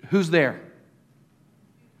 Who's there?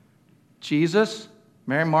 Jesus,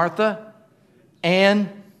 Mary, Martha, and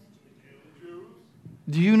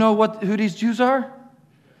do you know who these Jews are?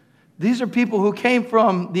 These are people who came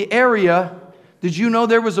from the area. Did you know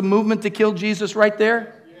there was a movement to kill Jesus right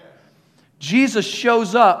there? Yes. Jesus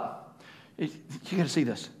shows up. You got to see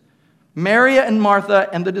this. Mary and Martha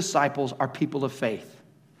and the disciples are people of faith,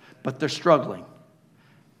 but they're struggling.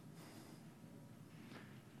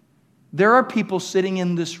 There are people sitting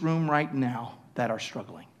in this room right now that are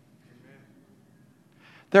struggling.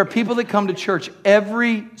 There are people that come to church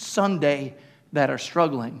every Sunday that are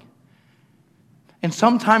struggling. And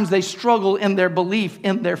sometimes they struggle in their belief,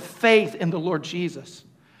 in their faith in the Lord Jesus.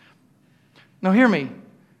 Now hear me.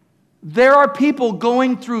 There are people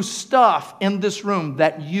going through stuff in this room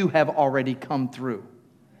that you have already come through.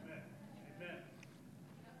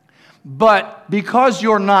 But because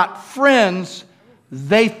you're not friends,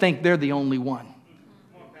 they think they're the only one.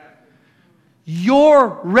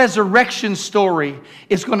 Your resurrection story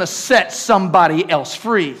is going to set somebody else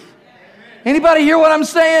free. Anybody hear what I'm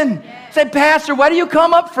saying? Say, Pastor, why do you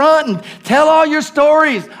come up front and tell all your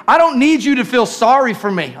stories? I don't need you to feel sorry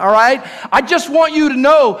for me, all right? I just want you to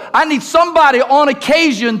know, I need somebody on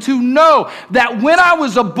occasion to know that when I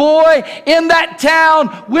was a boy in that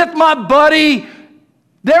town with my buddy,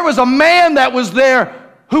 there was a man that was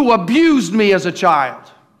there who abused me as a child.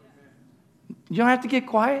 You don't have to get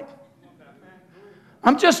quiet.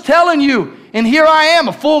 I'm just telling you, and here I am,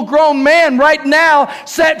 a full-grown man right now,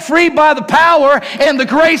 set free by the power and the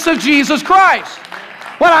grace of Jesus Christ.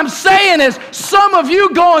 What I'm saying is, some of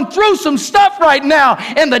you going through some stuff right now,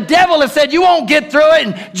 and the devil has said you won't get through it,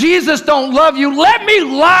 and Jesus don't love you. Let me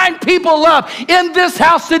line people up in this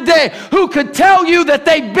house today who could tell you that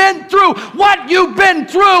they've been through what you've been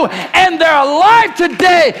through, and they're alive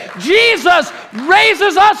today. Jesus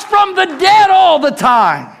raises us from the dead all the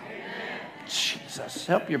time. Jesus,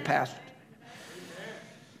 help your pastor.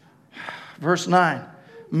 Verse 9.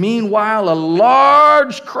 Meanwhile, a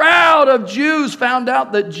large crowd of Jews found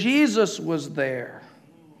out that Jesus was there.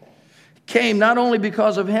 Came not only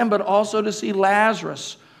because of him, but also to see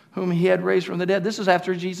Lazarus, whom he had raised from the dead. This is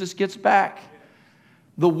after Jesus gets back.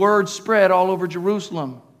 The word spread all over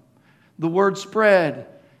Jerusalem. The word spread.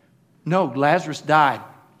 No, Lazarus died.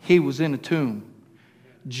 He was in a tomb.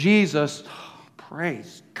 Jesus,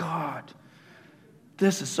 praise God.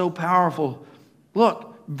 This is so powerful.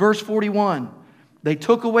 Look, verse 41. They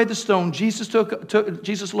took away the stone. Jesus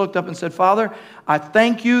looked up and said, Father, I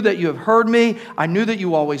thank you that you have heard me. I knew that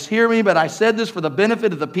you always hear me, but I said this for the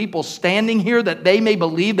benefit of the people standing here, that they may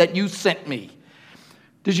believe that you sent me.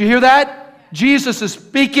 Did you hear that? Jesus is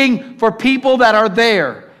speaking for people that are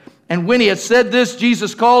there. And when he had said this,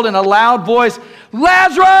 Jesus called in a loud voice,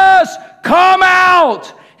 Lazarus, come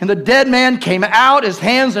out! And the dead man came out, his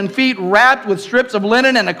hands and feet wrapped with strips of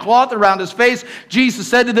linen and a cloth around his face. Jesus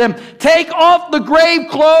said to them, take off the grave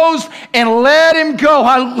clothes and let him go.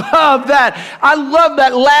 I love that. I love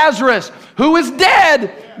that Lazarus, who is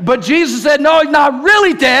dead, but Jesus said, no, he's not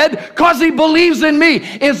really dead because he believes in me,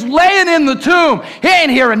 is laying in the tomb. He ain't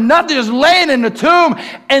hearing nothing, just laying in the tomb.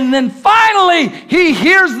 And then finally, he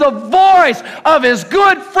hears the voice of his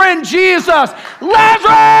good friend Jesus.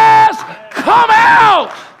 Lazarus, come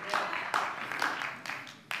out!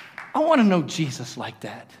 I want to know Jesus like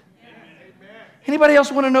that. Anybody else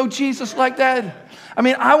want to know Jesus like that? I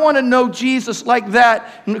mean, I want to know Jesus like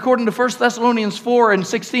that. And according to 1 Thessalonians 4 and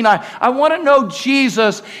 16, I want to know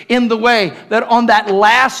Jesus in the way that on that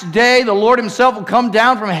last day, the Lord himself will come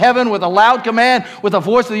down from heaven with a loud command, with the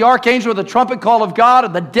voice of the archangel, with the trumpet call of God,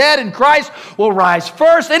 and the dead in Christ will rise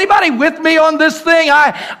first. Anybody with me on this thing?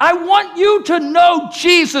 I want you to know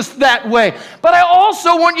Jesus that way. But I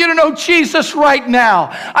also want you to know Jesus right now.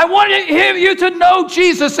 I want you to know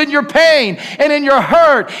Jesus in your pain and in your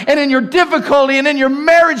hurt and in your difficulty and in your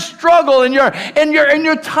marriage struggle, in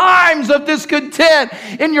your times of discontent,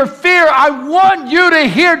 in your fear. I want you to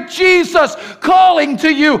hear Jesus calling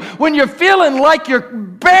to you when you're feeling like you're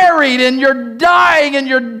buried and you're dying and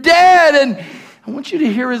you're dead, and I want you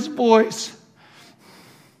to hear his voice.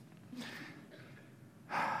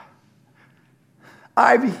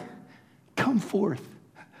 Ivy, come forth.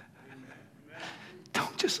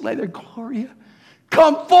 Don't just lay there, Gloria.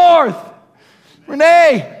 Come forth.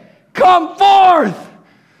 Renee, come forth.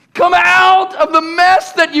 Come out of the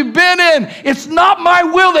mess that you've been in. It's not my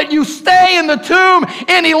will that you stay in the tomb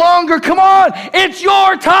any longer. Come on, it's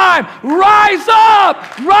your time. Rise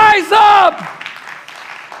up, rise up.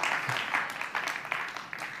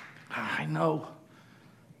 I know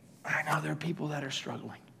there are people that are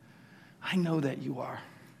struggling. I know that you are.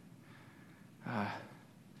 I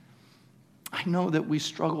know that we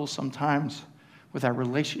struggle sometimes with our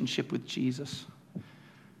relationship with Jesus.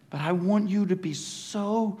 But I want you to be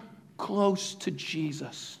so close to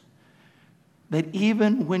Jesus that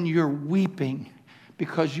even when you're weeping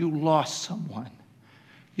because you lost someone,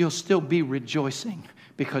 you'll still be rejoicing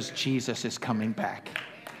because Jesus is coming back.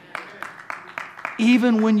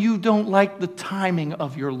 Even when you don't like the timing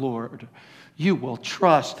of your Lord, you will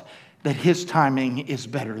trust that his timing is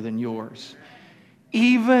better than yours.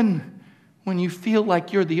 Even when you feel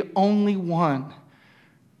like you're the only one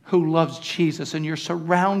who loves Jesus and you're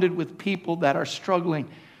surrounded with people that are struggling,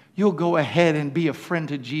 you'll go ahead and be a friend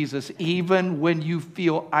to Jesus even when you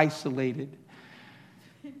feel isolated.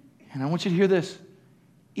 And I want you to hear this.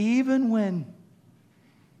 Even when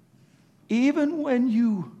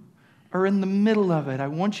you are in the middle of it, I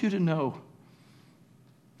want you to know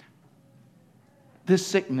this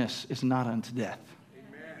sickness is not unto death.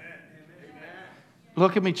 Amen.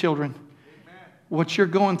 Look at me, children. Amen. What you're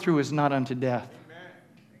going through is not unto death.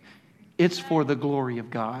 It's for the glory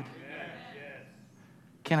of God.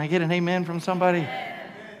 Can I get an amen from somebody?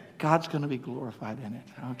 God's going to be glorified in it.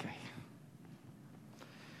 Okay.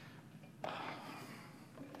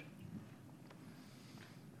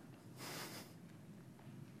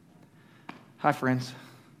 Hi, friends.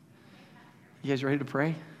 You guys ready to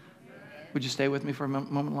pray? Would you stay with me for a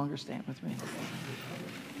moment longer? Stand with me.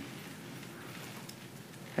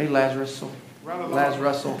 Hey, Lazarus.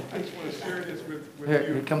 Lazarus. I just want to share this with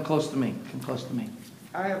Here, you. come close to me. Come close to me.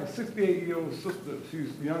 I have a 68-year-old sister.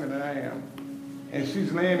 She's younger than I am. And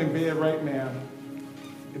she's laying in bed right now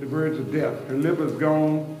at the verge of death. Her liver's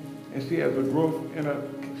gone, and she has a growth in her,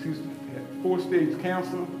 she's had 4-stage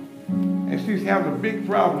cancer, and she's having a big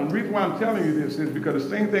problem. The reason why I'm telling you this is because the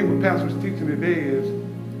same thing what Pastor's teaching today is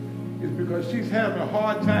because she's having a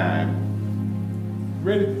hard time,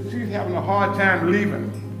 she's having a hard time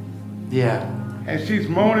leaving. Yeah. And she's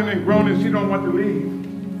moaning and groaning. She don't want to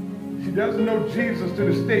leave. She doesn't know Jesus to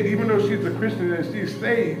the state, even though she's a Christian and she's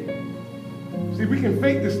saved. See, we can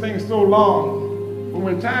fake this thing so long, but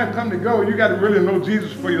when time comes to go, you got to really know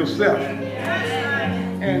Jesus for yourself.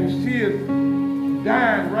 And she is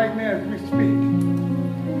dying right now as we speak.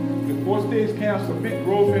 With 4-stage cancer, big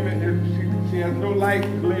growth in it, and she has no life,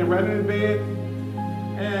 laying right in the bed.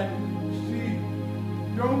 And she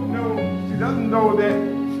She doesn't know that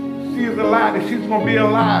she is alive, that she's going to be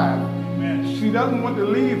alive. Amen. She doesn't want to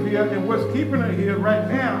leave here, and what's keeping her here right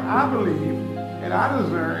now, I believe, and I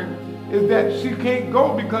discern, is that she can't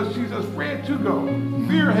go because she's afraid to go.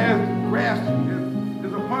 Fear has grasped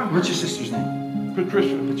is upon her. What's your sister's name?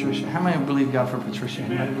 Patricia. Patricia. How many believe God for Patricia?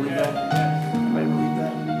 Anybody believe that? Anybody believe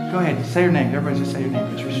that? Go ahead, say her name. Everybody just say her name,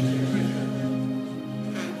 Patricia.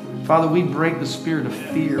 Father, we break the spirit of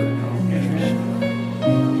fear.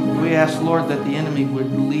 We ask, Lord, that the enemy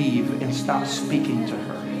would leave and stop speaking to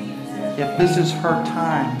her. If this is her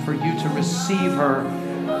time for you to receive her,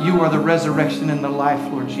 you are the resurrection and the life,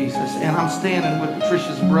 Lord Jesus. And I'm standing with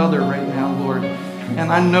Patricia's brother right now, Lord.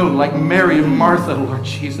 And I know, like Mary and Martha, Lord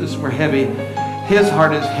Jesus, were heavy. His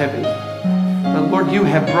heart is heavy. But Lord, you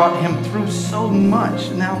have brought him through so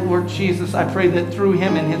much. Now, Lord Jesus, I pray that through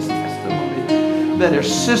him and his testimony, that his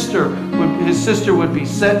sister would be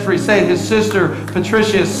set free. Say, his sister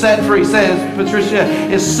Patricia is set free. Say, Patricia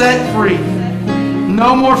is set free.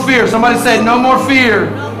 No more fear. Somebody say, no more fear.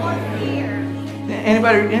 No more fear.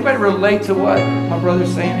 Anybody relate to what my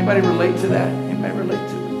brother's saying? Anybody relate to that? Anybody relate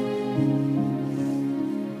to it?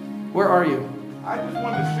 Where are you? I just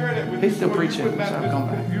wanted to share that with you. He's still preaching, so I'll come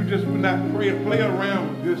back. You just would not play around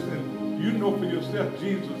with this, and you know for yourself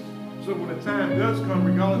Jesus. So when the time does come,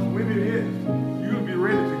 regardless of when it is, you'll be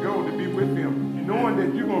ready to go to be with him, knowing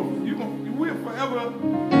that we're forever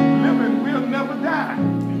living, we'll never die.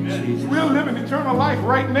 Jesus. We're living eternal life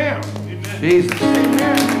right now. Jesus.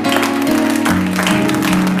 Amen.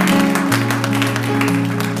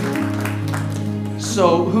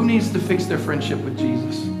 So who needs to fix their friendship with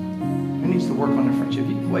Jesus? Who needs to work on their friendship?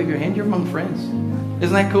 You can wave your hand, you're among friends.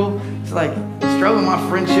 Isn't that cool? It's like struggling my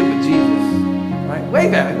friendship with Jesus. Right?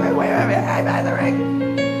 Wave at me. Wave at me. Hey, Brother Rick.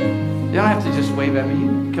 You don't have to just wave at me. You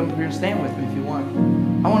can come up here and stand with me if you want.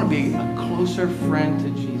 I want to be a closer friend to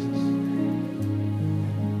Jesus.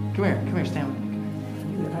 Come here, stand with me.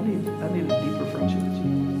 I need a deeper friendship with you.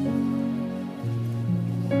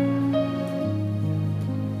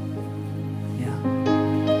 Yeah.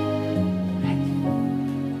 Hey. I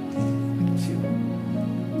can see you. I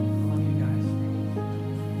love you guys.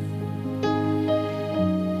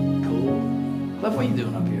 Cool. Love what you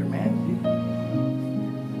doing up here, man.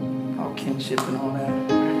 All kinship and all that.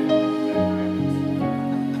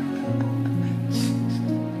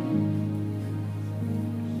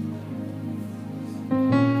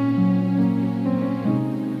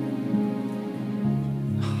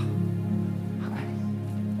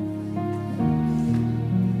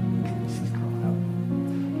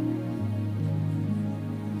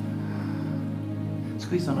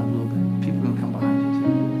 Squeeze on up a little bit. People are going to come behind you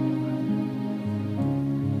too.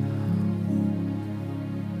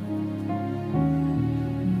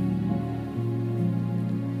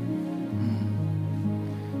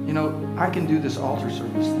 You know, I can do this altar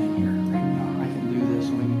service thing here right now. I can do this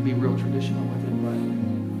and we can be real traditional with it, but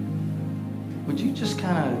would you just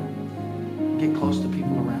kind of get close to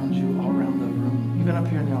people around you, all around the room? Even up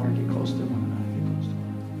here in the altar, get close to one another, get close to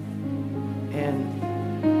one another. And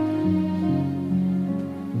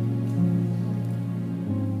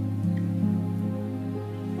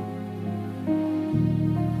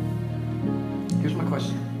here's my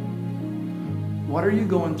question. What are you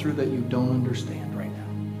going through that you don't understand right now?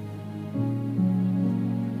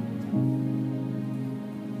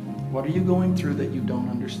 What are you going through that you don't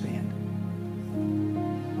understand?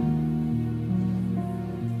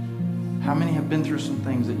 How many have been through some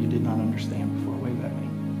things that you did not understand before? Wave at me.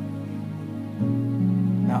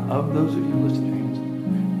 Now, of those of you lifting your hands,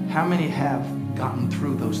 how many have gotten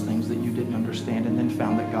through those things that you didn't understand and then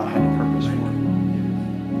found that God had a purpose for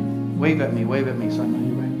you? Wave at me so I know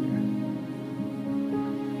you're right here.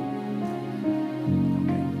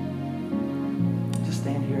 Okay. Just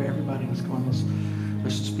stand here, everybody. Let's go on.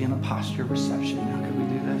 Let's just be in a posture of reception. Now, could we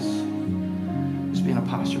do this? Just be in a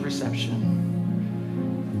posture of reception.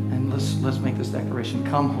 And let's make this declaration.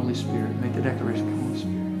 Come, Holy Spirit. Make the declaration. Come, Holy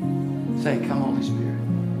Spirit. Say, come, Holy Spirit.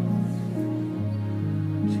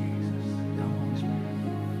 Jesus. Come, Holy Spirit.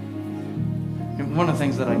 And one of the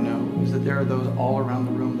things that I know is that there are those all around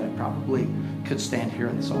the room that probably could stand here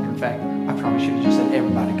in this altar. In fact, I probably should have just said,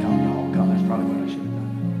 everybody come, y'all come. That's probably what I should have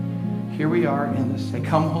done. Here we are in this. Say,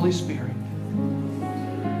 come, Holy Spirit.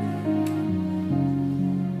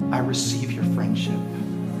 I receive your friendship.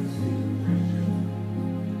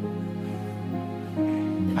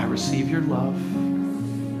 I receive your love.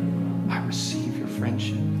 I receive your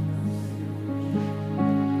friendship.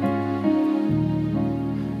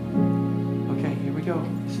 Okay, here we go.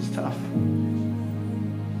 This is tough.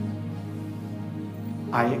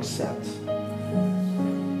 I accept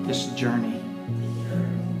this journey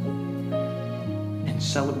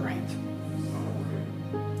celebrate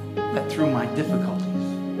that through my difficulties,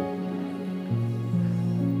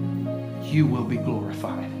 you will be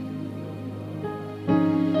glorified.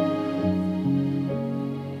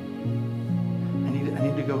 I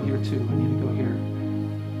need to go here too. I need to go here.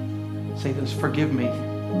 Say this: forgive me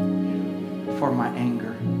for my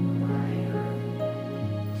anger.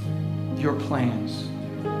 Your plans,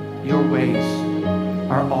 your ways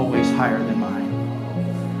are always higher than mine.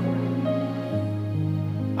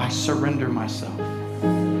 I surrender myself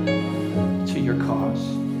to your cause.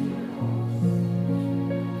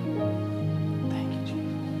 Thank you,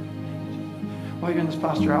 Jesus. While you're in this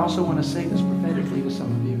posture, I also want to say this prophetically to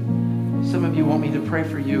some of you. Some of you want me to pray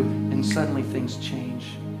for you, and suddenly things change.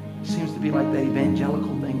 It seems to be like that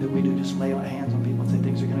evangelical thing that we do, just lay our hands on people and say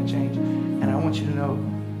things are going to change. And I want you to know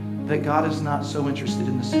that God is not so interested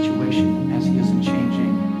in the situation as He is in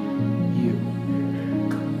changing you.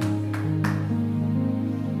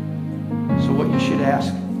 So what you should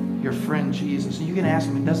ask your friend Jesus, and you can ask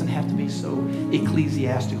Him, it doesn't have to be so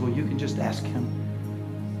ecclesiastical. You can just ask Him,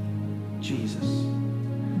 Jesus,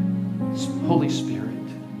 Holy Spirit,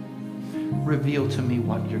 reveal to me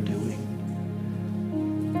what you're doing.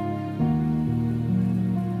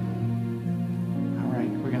 All right,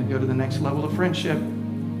 we're going to go to the next level of friendship.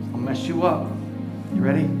 I'll mess you up. You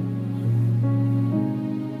ready?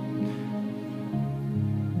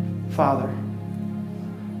 Father,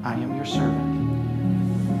 I am your servant.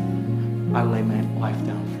 I lay my life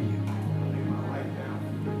down for you.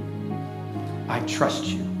 I trust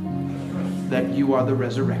you that you are the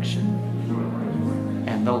resurrection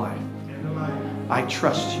and the life. I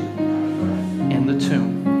trust you in the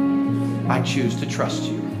tomb. I choose to trust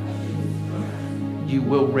you. You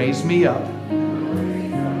will raise me up.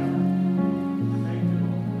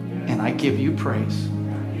 And I give you praise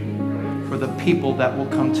for the people that will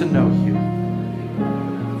come to know you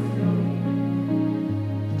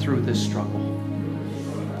through this struggle.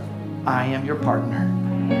 I am your partner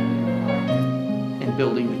in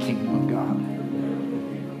building the kingdom of God.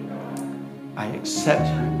 I accept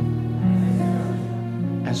you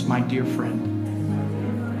as my dear friend,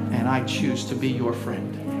 and I choose to be your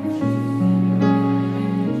friend.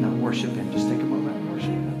 Now worship Him. Just take a moment and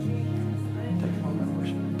worship Him. Take a moment and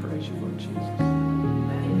worship and praise you, Lord Jesus.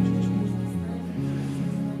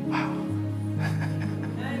 Wow.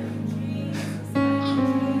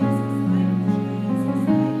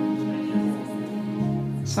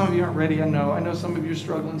 Some of you aren't ready, I know. I know some of you are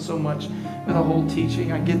struggling so much with the whole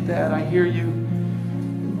teaching. I get that. I hear you.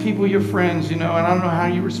 People, your friends, and I don't know how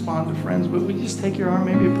you respond to friends, but would you just take your arm,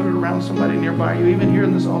 maybe put it around somebody nearby you, even here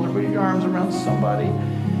in this altar, put your arms around somebody.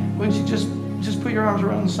 Wouldn't you just put your arms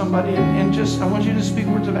around somebody and I want you to speak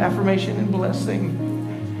words of affirmation and blessing.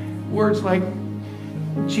 Words like,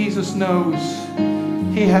 Jesus knows.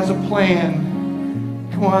 He has a plan.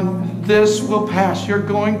 Come on, this will pass. You're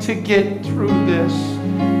going to get through this.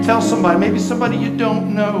 Tell somebody, maybe somebody you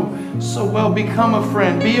don't know so well, become a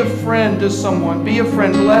friend. Be a friend to someone. Be a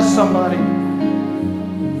friend. Bless somebody.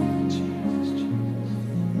 Jesus, Jesus.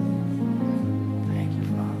 Thank you,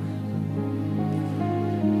 Father.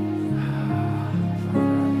 Father, I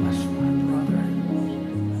bless my brother.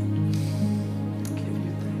 Give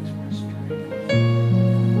you thanks for his strength.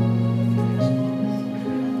 Thanks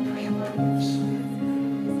for your peace.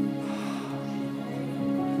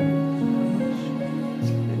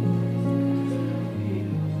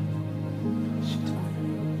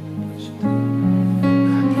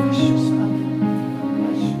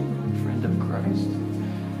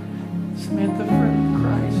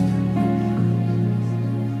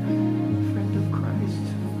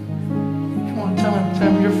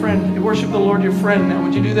 Worship the Lord your friend now.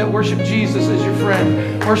 Would you do that? Worship Jesus as your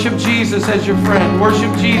friend. Worship Jesus as your friend.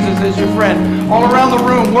 Worship Jesus as your friend. All around the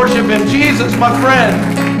room, worship Him. Jesus, my friend.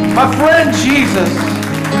 My friend, Jesus.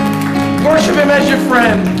 Worship Him as your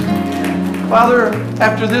friend. Father,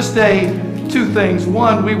 after this day, two things.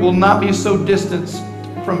 One, we will not be so distant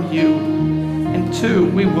from you. And two,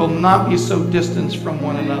 we will not be so distant from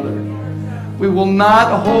one another. We will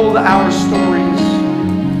not hold our stories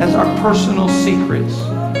as our personal secrets.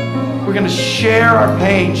 We're going to share our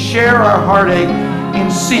pain, share our heartache,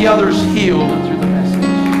 and see others healed through the message.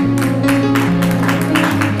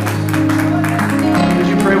 Would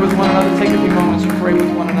you pray with one another? Take a few moments and pray with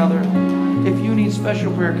one another. If you need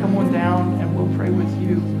special prayer, come on down and we'll pray with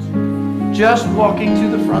you. Just walking to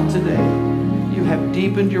the front today, you have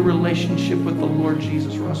deepened your relationship with the Lord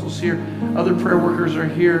Jesus. Russell's here. Other prayer workers are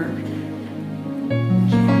here.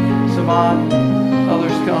 Savon,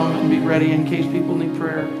 others come and be ready in case people need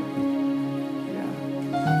prayer.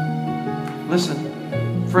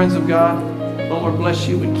 Listen, friends of God, The Lord bless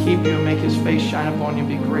you and keep you and make his face shine upon you and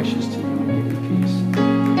be gracious to you and give you peace.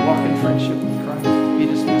 Walk in friendship with him.